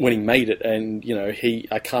when he made it, and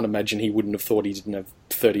I can't imagine he wouldn't have thought he didn't have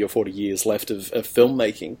 30 or 40 years left of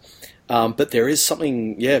filmmaking. But there is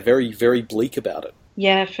something, very, very bleak about it.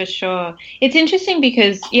 Yeah, for sure. It's interesting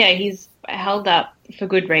because, he's held up for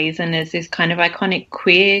good reason as this kind of iconic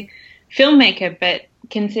queer filmmaker, but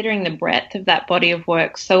considering the breadth of that body of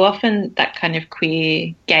work, so often that kind of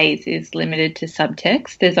queer gaze is limited to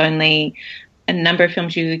subtext. There's only a number of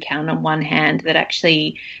films you could count on one hand that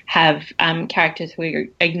actually have characters who are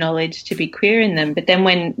acknowledged to be queer in them. But then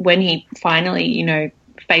when he finally,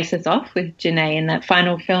 faces off with Genet in that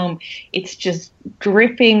final film, it's just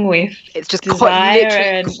dripping with desire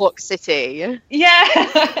and Clock City.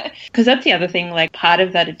 Yeah, because that's the other thing. Like, part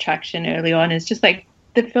of that attraction early on is just like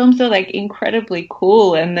the films are like incredibly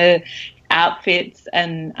cool, and the outfits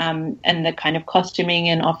and the kind of costuming,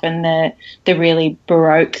 and often the really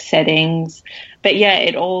Baroque settings. But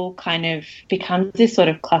it all kind of becomes this sort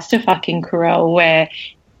of clusterfuck in Carell, where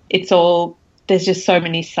it's all, there's just so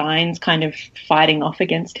many signs kind of fighting off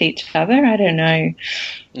against each other. I don't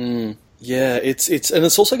know. Yeah, it's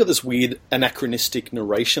also got this weird anachronistic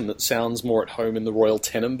narration that sounds more at home in the Royal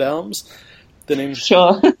Tenenbaums than in...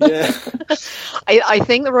 Sure. Yeah. I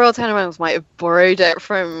think the Royal Tenenbaums might have borrowed it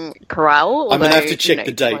from Carell. I'm going to have to check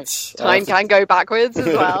the dates. Time can go backwards as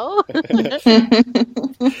well.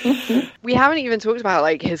 We haven't even talked about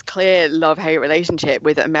like his clear love-hate relationship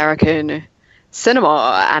with American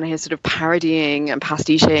cinema and his sort of parodying and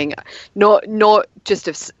pastiching, not just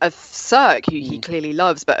of Cirque, who he clearly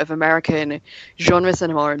loves, but of American genre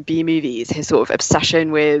cinema and B-movies, his sort of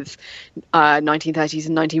obsession with 1930s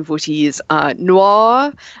and 1940s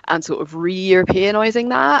noir, and sort of re-Europeanizing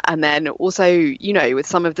that, and then also, with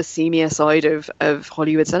some of the seamier side of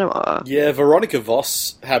Hollywood cinema. Yeah, Veronica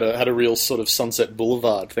Voss had a real sort of Sunset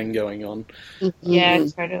Boulevard thing going on. Yeah,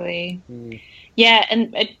 totally. Yeah,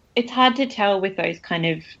 and it's hard to tell with those kind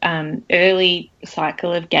of early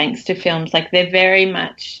cycle of gangster films. Like, they're very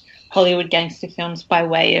much Hollywood gangster films by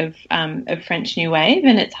way of French New Wave,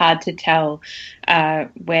 and it's hard to tell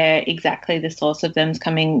where exactly the source of them's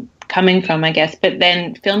coming coming from, I guess. But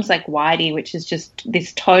then films like Whitey, which is just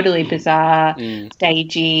this totally bizarre,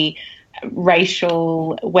 stagey,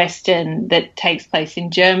 racial Western that takes place in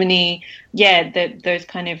Germany. Yeah, those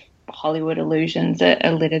kind of Hollywood illusions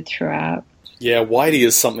are littered throughout. Yeah, Whitey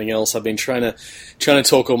is something else. I've been trying to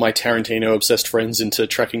talk all my Tarantino-obsessed friends into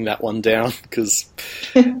tracking that one down, because,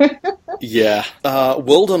 yeah.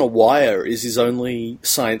 World on a Wire is his only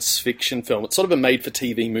science fiction film. It's sort of a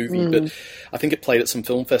made-for-TV movie, but I think it played at some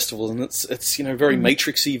film festivals, and it's very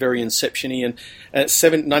Matrixy, very Inception-y, and it's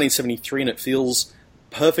 1973, and it feels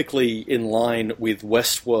perfectly in line with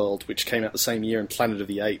Westworld, which came out the same year, and Planet of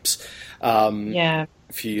the Apes.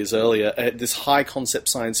 A few years earlier, this high-concept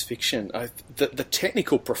science fiction. The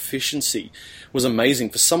technical proficiency was amazing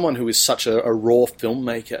for someone who is such a raw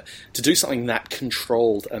filmmaker. To do something that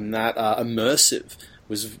controlled and that immersive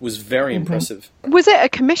was very impressive. Was it a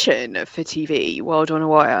commission for TV, World on a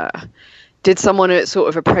Wire? Did someone sort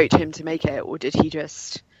of approach him to make it, or did he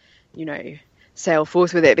just, sail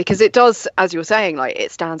forth with it? Because it does, as you're saying, like,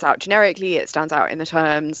 it stands out generically, it stands out in the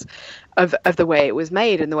terms of the way it was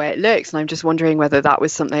made and the way it looks, and I'm just wondering whether that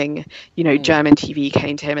was something, German TV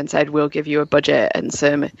came to him and said, we'll give you a budget and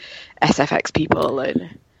some SFX people.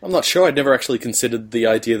 And I'm not sure. I'd never actually considered the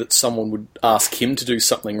idea that someone would ask him to do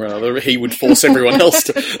something, rather he would force everyone else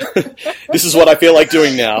to. This is what I feel like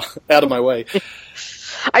doing now. Out of my way.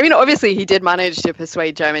 I mean, obviously, he did manage to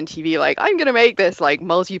persuade German TV, like, I'm going to make this, like,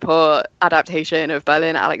 multi-part adaptation of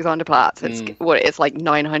Berlin Alexanderplatz. It's like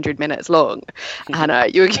 900 minutes long,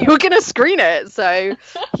 and you're going to screen it. So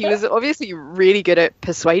he was obviously really good at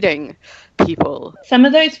persuading people. Some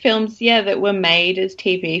of those films, that were made as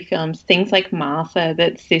TV films, things like Martha,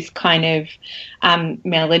 that's this kind of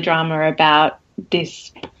melodrama about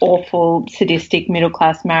this awful, sadistic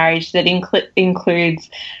middle-class marriage that includes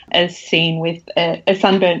a scene with a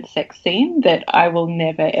sunburnt sex scene that I will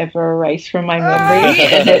never, ever erase from my memory.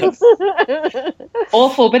 And it's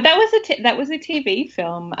awful. But that was a TV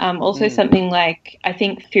film. Also something like, I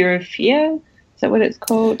think, Fear of Fear. Is that what it's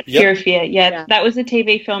called? Yep. Fear of Fear. Yeah, that was a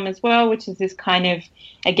TV film as well, which is this kind of,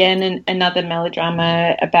 again, another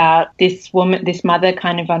melodrama about this woman, this mother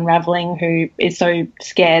kind of unraveling, who is so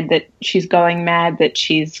scared that she's going mad that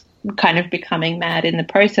she's kind of becoming mad in the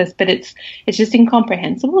process. But it's just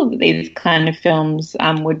incomprehensible that these kind of films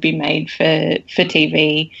would be made for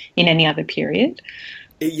TV in any other period.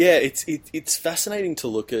 Yeah, it's fascinating to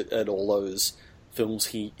look at all those films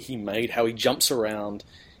he made, how he jumps around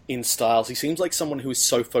in styles. He seems like someone who is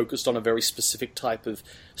so focused on a very specific type of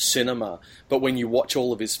cinema, but when you watch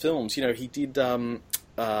all of his films, he did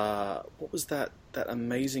what was that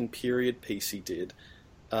amazing period piece he did?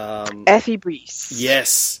 Effie Briest.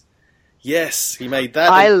 Yes, he made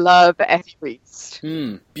that. I love Effie Briest.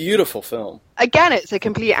 Beautiful film. Again, it's a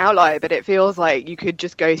complete outlier, but it feels like you could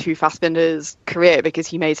just go through Fassbinder's career, because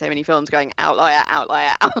he made so many films going outlier,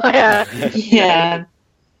 outlier, outlier. Yeah.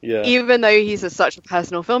 Yeah. Even though he's such a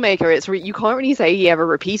personal filmmaker, you can't really say he ever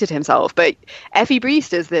repeated himself. But Effie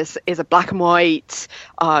Briest is a black and white,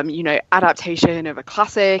 adaptation of a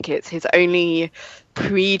classic. It's his only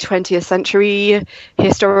pre-20th century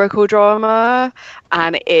historical drama,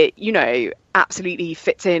 and it, absolutely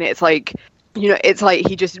fits in. It's like, it's like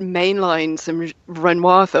he just mainlined some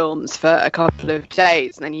Renoir films for a couple of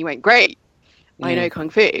days, and then he went, great, I know Kung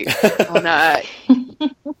Fu. And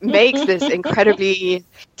makes this incredibly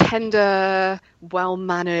tender,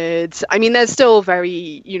 well-mannered. I mean, there's still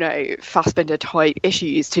very, Fassbinder-type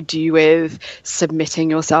issues to do with submitting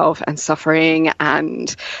yourself and suffering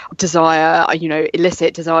and desire,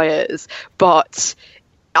 illicit desires. But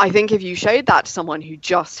I think if you showed that to someone who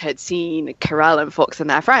just had seen Carell and Fox and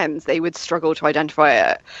Their Friends, they would struggle to identify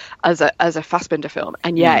it as a Fassbinder film.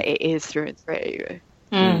 And it is through and through.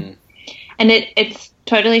 And it's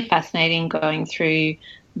totally fascinating going through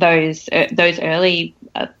those early,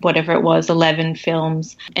 whatever it was, 11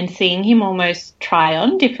 films, and seeing him almost try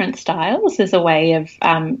on different styles as a way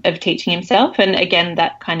of teaching himself. And again,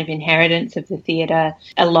 that kind of inheritance of the theatre,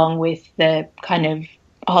 along with the kind of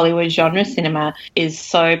Hollywood genre cinema, is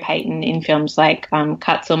so patent in films like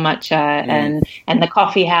Katzelmacher and The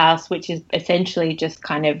Coffee House, which is essentially just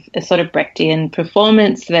kind of a sort of Brechtian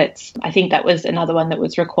performance. I think that was another one that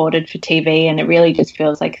was recorded for TV, and it really just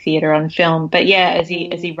feels like theatre on film. But as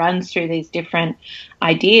he runs through these different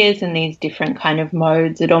ideas and these different kind of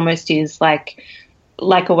modes, it almost is like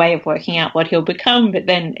a way of working out what he'll become. But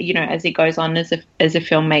then, as he goes on as a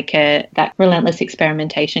filmmaker, that relentless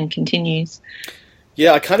experimentation continues.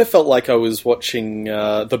 Yeah, I kind of felt like I was watching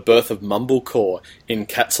the birth of Mumblecore in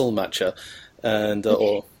Katzelmacher, and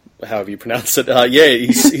or however you pronounce it.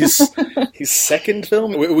 His second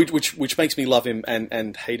film, which makes me love him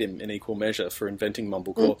and hate him in equal measure for inventing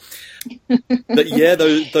mumblecore. But yeah,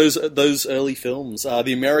 those early films,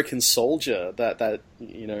 The American Soldier, that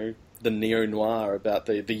you know, the neo-noir about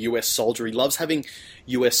the US soldier. He loves having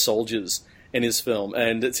US soldiers in his film,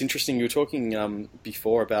 and it's interesting. You were talking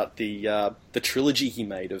before about the trilogy he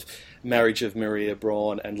made of Marriage of Maria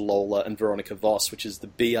Braun and Lola and Veronica Voss, which is the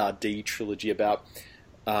BRD trilogy about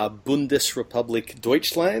Bundesrepublik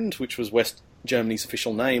Deutschland, which was West Germany's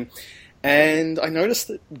official name. And I noticed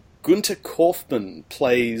that Gunter Kaufmann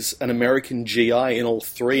plays an American GI in all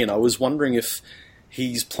three, and I was wondering if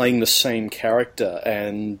he's playing the same character,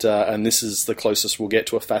 and this is the closest we'll get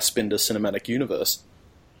to a Fassbinder cinematic universe.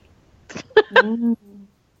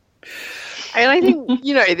 And I think,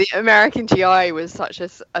 you know, the American GI was such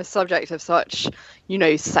a subject of such, you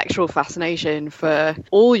know, sexual fascination for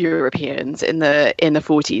all Europeans in the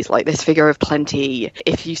 40s, like this figure of plenty.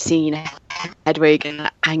 If you've seen Hedwig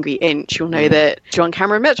and Angry Inch, you'll know that John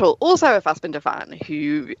Cameron Mitchell, also a Fassbinder fan,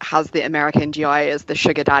 who has the American GI as the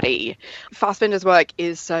sugar daddy. Fassbinder's work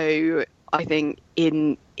is so, I think,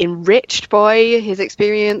 enriched by his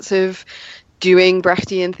experience of doing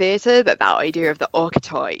Brechtian theatre, that idea of the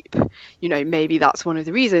archetype, you know, maybe that's one of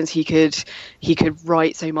the reasons he could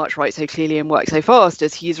write so much, write so clearly, and work so fast,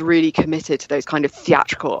 as he's really committed to those kind of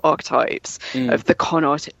theatrical archetypes of the con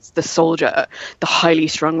artist, the soldier, the highly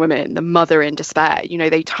strung woman, the mother in despair. You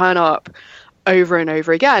know, they turn up over and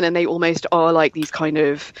over again, and they almost are like these kind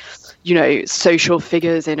of, you know, social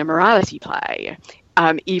figures in a morality play.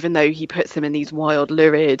 Even though he puts them in these wild,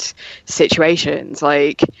 lurid situations,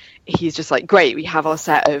 like, he's just like, great, we have our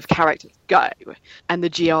set of characters, go. And the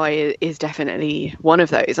GI is definitely one of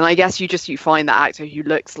those. And I guess you find that actor who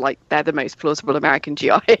looks like they're the most plausible American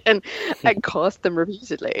GI and cast them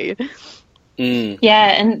repeatedly.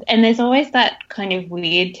 Yeah, and there's always that kind of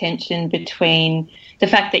weird tension between the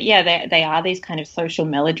fact that, yeah, they are these kind of social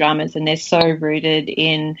melodramas, and they're so rooted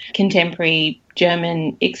in contemporary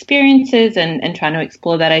German experiences and trying to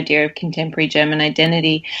explore that idea of contemporary German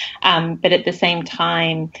identity. But at the same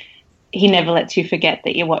time, he never lets you forget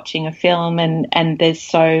that you're watching a film, and there's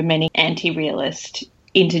so many anti-realist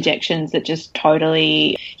interjections that just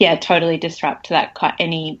totally disrupt that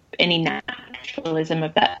any naturalism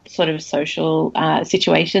of that sort of social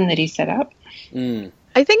situation that he set up.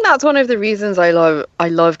 I think that's one of the reasons I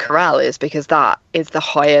love Corral, is because that is the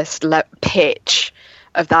highest pitch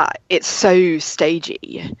of that. It's so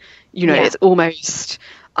stagey, you know. It's almost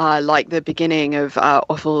like the beginning of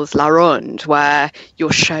Offel's La Ronde, where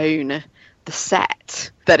you're shown the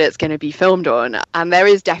set that it's going to be filmed on, and there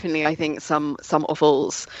is definitely, I think, some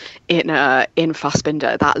Offels in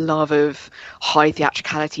Fassbinder, that love of high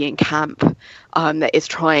theatricality and camp, that is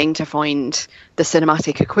trying to find the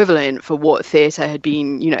cinematic equivalent for what theatre had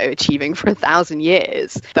been, you know, achieving for 1,000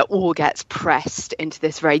 years, that all gets pressed into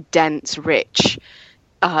this very dense, rich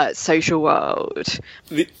social world.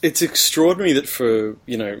 It's extraordinary that for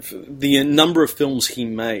the number of films he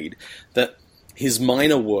made, that his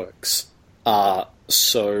minor works are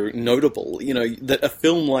so notable. You know, that a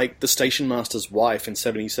film like The Station Master's Wife in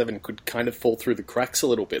 1977 could kind of fall through the cracks a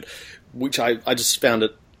little bit, which I just found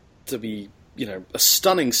it to be, you know, a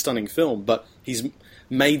stunning film, but he's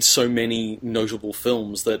made so many notable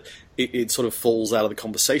films that it sort of falls out of the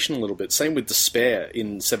conversation a little bit. Same with Despair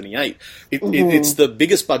in 1978. It's the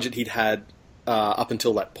biggest budget he'd had up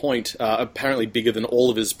until that point, apparently bigger than all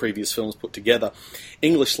of his previous films put together.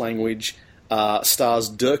 English language, stars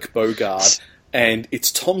Dirk Bogarde, and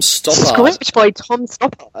it's Tom Stoppard. Script by Tom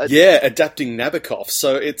Stoppard. Yeah, adapting Nabokov.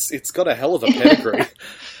 So it's got a hell of a pedigree.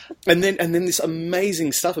 and then this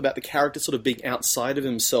amazing stuff about the character sort of being outside of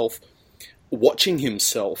himself, watching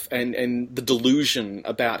himself, and the delusion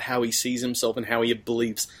about how he sees himself and how he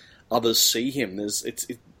believes others see him. It's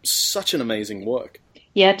such an amazing work.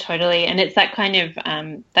 Yeah, totally. And it's that kind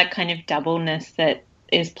of doubleness that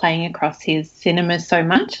is playing across his cinema so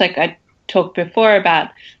much. Like I talked before about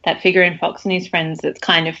that figure in Fox and His Friends that's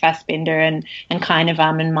kind of Fassbinder and kind of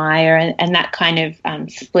Armin Meier, and that kind of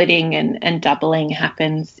splitting and doubling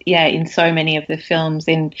happens, in so many of the films,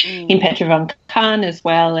 in Petra von Kahn as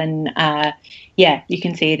well, and you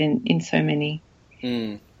can see it in so many.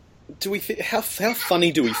 Do we how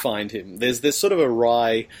funny do we find him? There's sort of a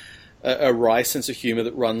wry sense of humour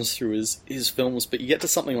that runs through his films, but you get to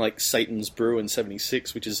something like Satan's Brew in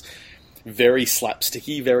 1976, which is very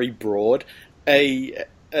slapsticky, very broad. A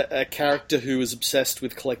character who is obsessed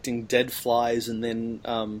with collecting dead flies and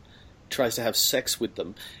then tries to have sex with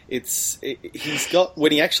them. He's got,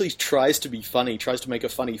 when he actually tries to be funny, tries to make a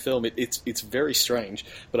funny film, it's very strange,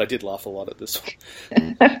 but I did laugh a lot at this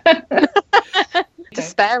one.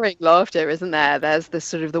 Despairing laughter, isn't there? There's this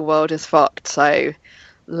sort of, the world is fucked, so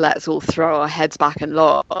let's all throw our heads back and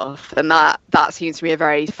laugh. And that seems to be a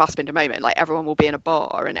very Fassbinder moment. Like, everyone will be in a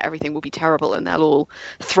bar and everything will be terrible and they'll all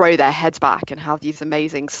throw their heads back and have these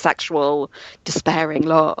amazing sexual despairing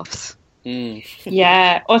laughs.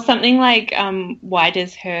 Yeah, or something like Why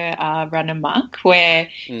Does Her Run Amok, where,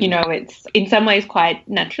 you know, it's in some ways quite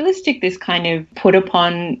naturalistic, this kind of put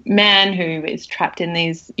upon man who is trapped in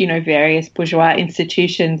these, you know, various bourgeois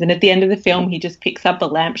institutions, and at the end of the film he just picks up a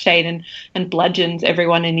lampshade and bludgeons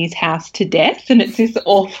everyone in his house to death, and it's this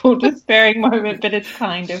awful despairing moment, but it's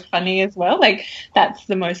kind of funny as well. Like, that's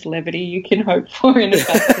the most levity you can hope for in a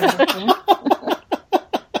film.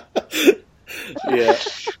 Yeah.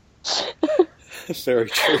 Very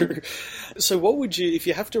true. So what would you, if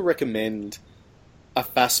you have to recommend a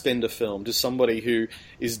Fassbinder film to somebody who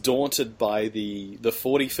is daunted by the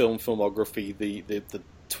 40 film filmography, the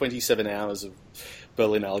 27 hours of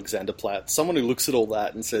Berlin Alexanderplatz, someone who looks at all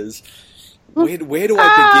that and says, where do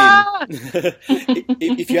I begin?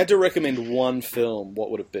 If you had to recommend one film,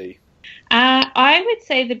 what would it be? I would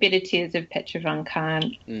say The Bitter Tears of Petra von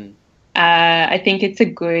Kant. I think it's a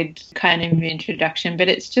good kind of introduction, but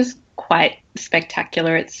it's just quite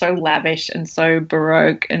spectacular. It's so lavish and so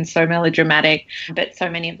baroque and so melodramatic, but so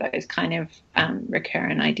many of those kind of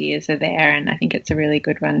recurrent ideas are there, and I think it's a really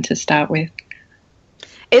good one to start with.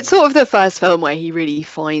 It's sort of the first film where he really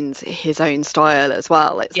finds his own style as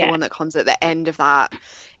well. It's the one that comes at the end of that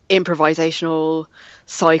improvisational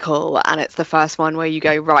cycle, and it's the first one where you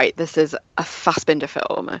go, right, this is a Fassbinder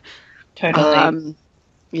film. Totally.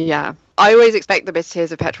 Yeah. I always expect The Bitter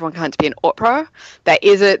Tears of Petra von Kant to be an opera.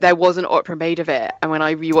 There was an opera made of it, and when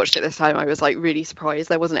I rewatched it this time, I was like really surprised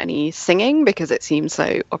there wasn't any singing because it seemed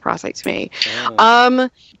so operatic to me.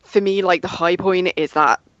 For me, like, the high point is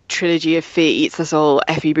that trilogy of Fear Eats the Soul,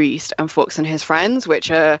 Effie Briest, and Fuchs and His Friends,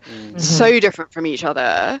 which are so different from each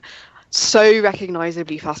other, so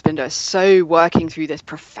recognizably Fassbinder, so working through this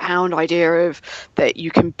profound idea of that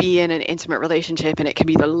you can be in an intimate relationship and it can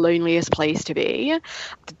be the loneliest place to be.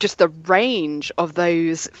 Just the range of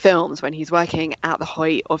those films when he's working at the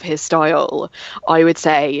height of his style, I would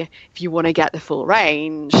say if you want to get the full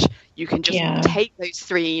range, you can just take those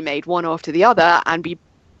three, made one after the other, and be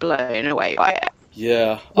blown away by it.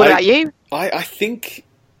 Yeah. What about you? I think...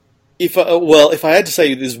 If I had to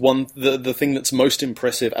say there's one, the thing that's most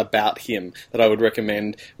impressive about him that I would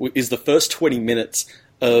recommend is the first 20 minutes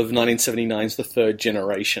of 1979's The Third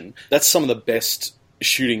Generation. That's some of the best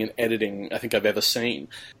shooting and editing I think I've ever seen.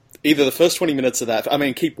 Either the first 20 minutes of that, I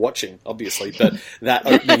mean, keep watching, obviously, but that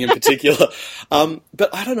opening in particular. But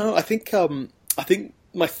I don't know, I think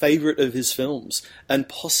my favourite of his films, and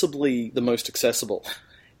possibly the most accessible,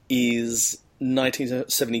 is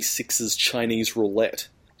 1976's Chinese Roulette.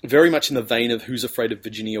 Very much in the vein of Who's Afraid of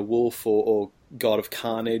Virginia Woolf or God of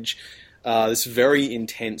Carnage. This very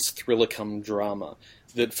intense thriller-cum drama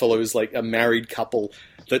that follows like a married couple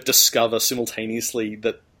that discover simultaneously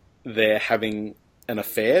that they're having an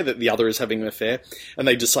affair, that the other is having an affair, and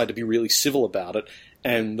they decide to be really civil about it,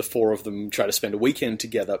 and the four of them try to spend a weekend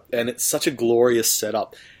together, and it's such a glorious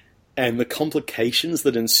setup, and the complications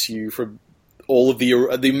that ensue from all of the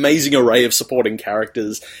amazing array of supporting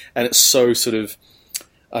characters, and it's so sort of,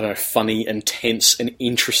 I don't know, funny and tense and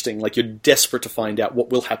interesting. Like, you're desperate to find out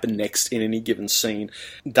what will happen next in any given scene.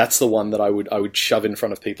 That's the one that I would shove in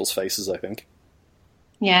front of people's faces, I think.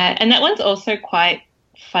 Yeah, and that one's also quite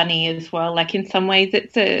funny as well. Like, in some ways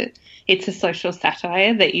it's a social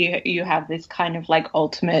satire that you have this kind of like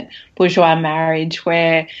ultimate bourgeois marriage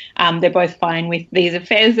where they're both fine with these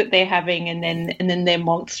affairs that they're having, and then their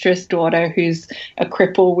monstrous daughter, who's a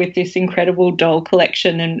cripple with this incredible doll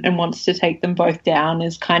collection and wants to take them both down,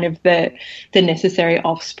 is kind of the necessary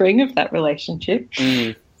offspring of that relationship.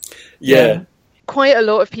 Yeah. Quite a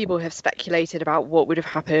lot of people have speculated about what would have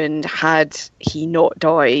happened had he not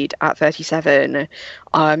died at 37.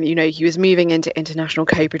 He was moving into international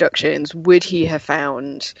co-productions. Would he have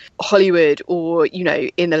found Hollywood or,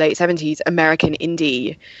 in the late 70s, American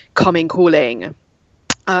indie coming calling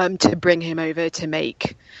to bring him over to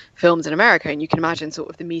make films in America? And you can imagine sort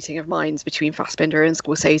of the meeting of minds between Fassbinder and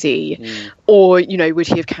Scorsese. Or, would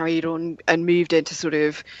he have carried on and moved into sort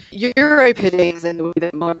of Euro puddings in the way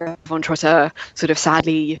that Margaret von Trotter sort of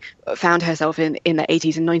sadly found herself in the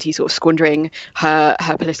 80s and 90s, sort of squandering her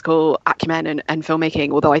political acumen and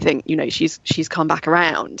filmmaking, although I think, she's come back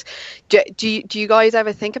around. Do you guys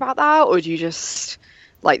ever think about that, or do you just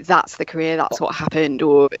like that's the career, that's what happened,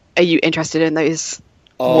 or are you interested in those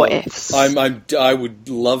what ifs? I would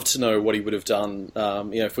love to know what he would have done.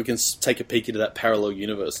 If we can take a peek into that parallel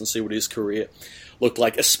universe and see what his career looked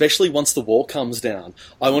like, especially once the wall comes down.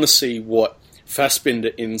 I want to see what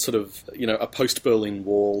Fassbinder in sort of, a post-Berlin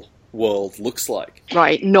Wall world looks like.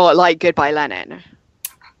 Right, not like Goodbye Lenin.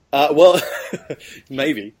 Well,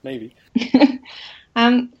 maybe.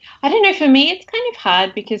 I don't know, for me it's kind of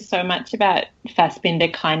hard because so much about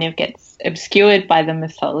Fassbinder kind of gets obscured by the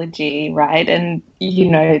mythology, right? And,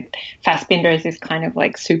 Fassbinder is this kind of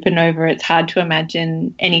like supernova. It's hard to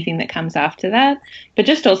imagine anything that comes after that. But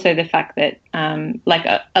just also the fact that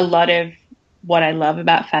a lot of what I love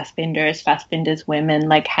about Fassbinder is Fassbinder's women,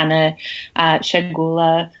 like Hannah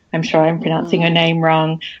Shagula, I'm sure I'm pronouncing her name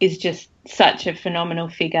wrong, is just such a phenomenal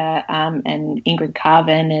figure, and Ingrid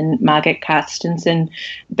Carven and Margaret Carstensen.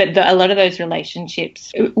 But a lot of those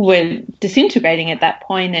relationships were disintegrating at that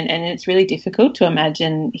point, and it's really difficult to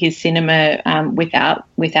imagine his cinema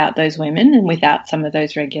without those women and without some of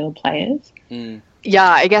those regular players. Mm. Yeah,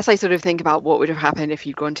 I guess I sort of think about what would have happened if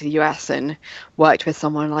you'd gone to the US and worked with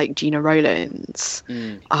someone like Gina Rowlands.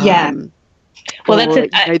 Yeah. Well,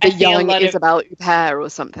 the young Isabelle Huppert or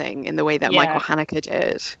something, in the way that Michael Haneke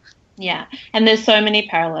did. Yeah, and there's so many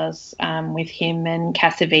parallels with him and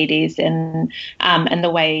Cassavetes and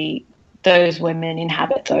the way those women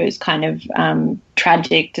inhabit those kind of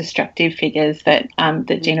tragic, destructive figures that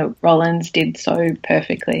Gina Rowlands did so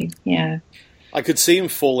perfectly. Yeah. I could see him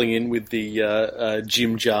falling in with the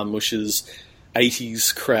Jim Jarmusch's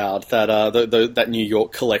 80s crowd, that New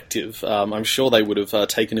York collective. I'm sure they would have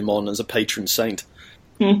taken him on as a patron saint.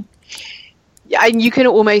 Mm. Yeah, and you can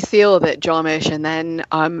almost feel that Jarmusch and then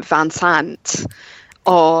Van Sant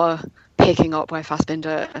are picking up where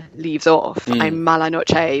Fassbinder leaves off.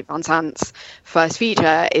 Malanoche, Van Sant's first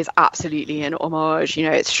feature, is absolutely an homage.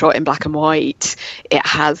 It's shot in black and white. It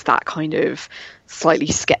has that kind of slightly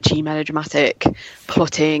sketchy, melodramatic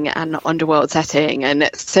plotting and underworld setting, and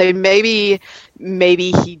so maybe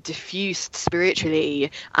he diffused spiritually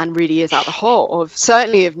and really is at the heart of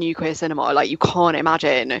New Queer cinema. Like, you can't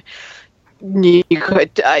imagine Tom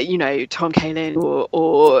Kaelin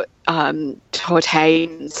or Todd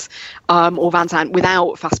Haynes or Van Sant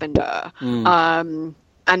without Fassbinder.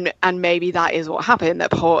 And maybe that is what happened,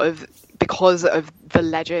 that because of the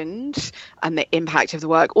legend and the impact of the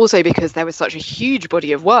work, also because there was such a huge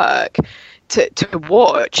body of work to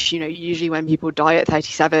watch. Usually when people die at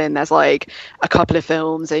 37, there's like a couple of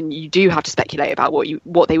films and you do have to speculate about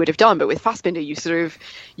what they would have done. But with Fassbinder,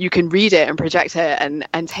 you can read it and project it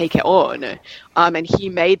and take it on. And he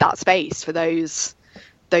made that space for those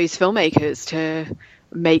filmmakers to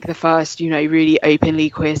make the first, really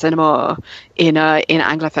openly queer cinema in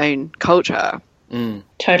Anglophone culture.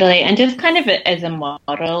 Totally, and just kind of as a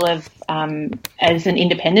model of as an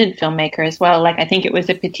independent filmmaker as well. Like, I think it was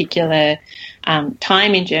a particular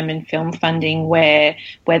time in German film funding where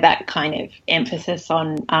that kind of emphasis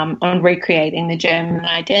on recreating the German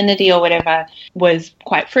identity or whatever was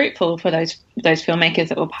quite fruitful for those filmmakers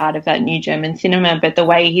that were part of that new German cinema. But the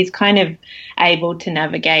way he's kind of able to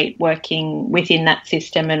navigate working within that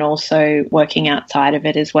system and also working outside of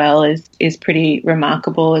it as well is pretty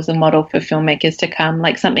remarkable as a model for filmmakers to come.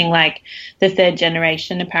 Like something like The Third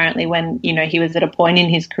Generation, apparently when, he was at a point in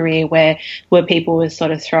his career where people were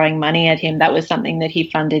sort of throwing money at him, that was something that he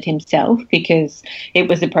funded himself because it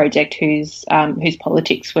was a project whose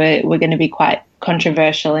politics were going to be quite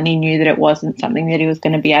controversial, and he knew that it wasn't something that he was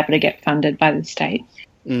going to be able to get funded by the state.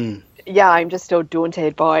 Yeah, I'm just still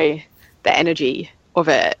daunted by the energy of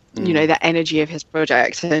it, the energy of his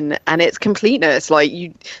project and its completeness. Like,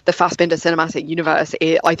 the Fassbinder cinematic universe,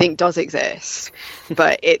 I think, does exist,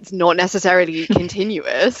 but it's not necessarily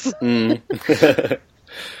continuous.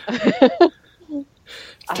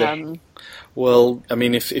 Well, I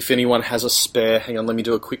mean, if anyone has a spare, hang on, let me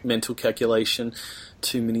do a quick mental calculation.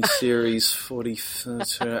 2 miniseries, 40,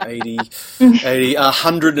 80,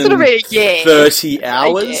 130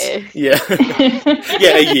 hours. Yeah. Yeah,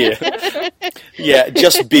 a year. Yeah,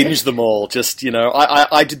 just binge them all. Just,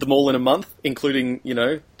 I did them all in a month, including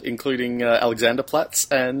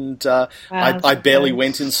Alexanderplatz, and I barely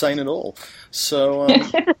went insane at all. So,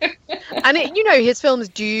 and his films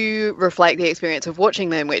do reflect the experience of watching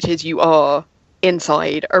them, which is you are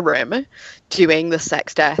inside a room doing the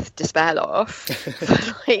sex, death, despair laugh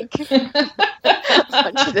for like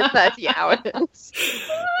 130 hours.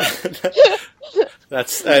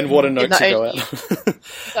 And what a note to go out.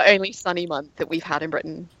 The only sunny month that we've had in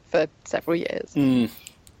Britain for several years.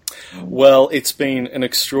 Well, it's been an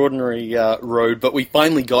extraordinary road, but we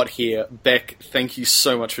finally got here. Beck, thank you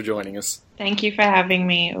so much for joining us. Thank you for having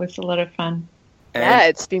me. It was a lot of fun. Yeah,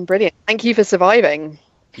 it's been brilliant. Thank you for surviving.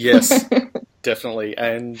 Yes, definitely.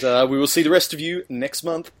 And we will see the rest of you next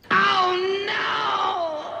month. Oh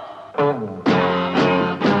no!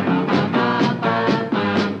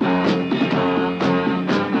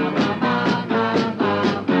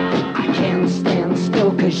 I can't stand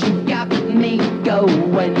still 'cause you got me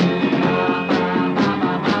going.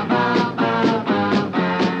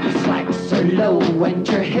 Your slacks are low and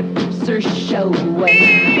your hips are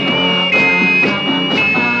showing.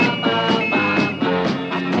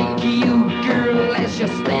 You're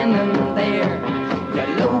standing there, your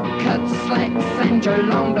low-cut slacks and your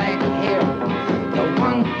long black hair. Don't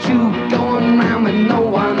want you going round with no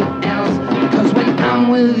one else, 'cause when I'm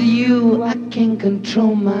with you, I can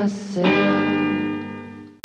control myself.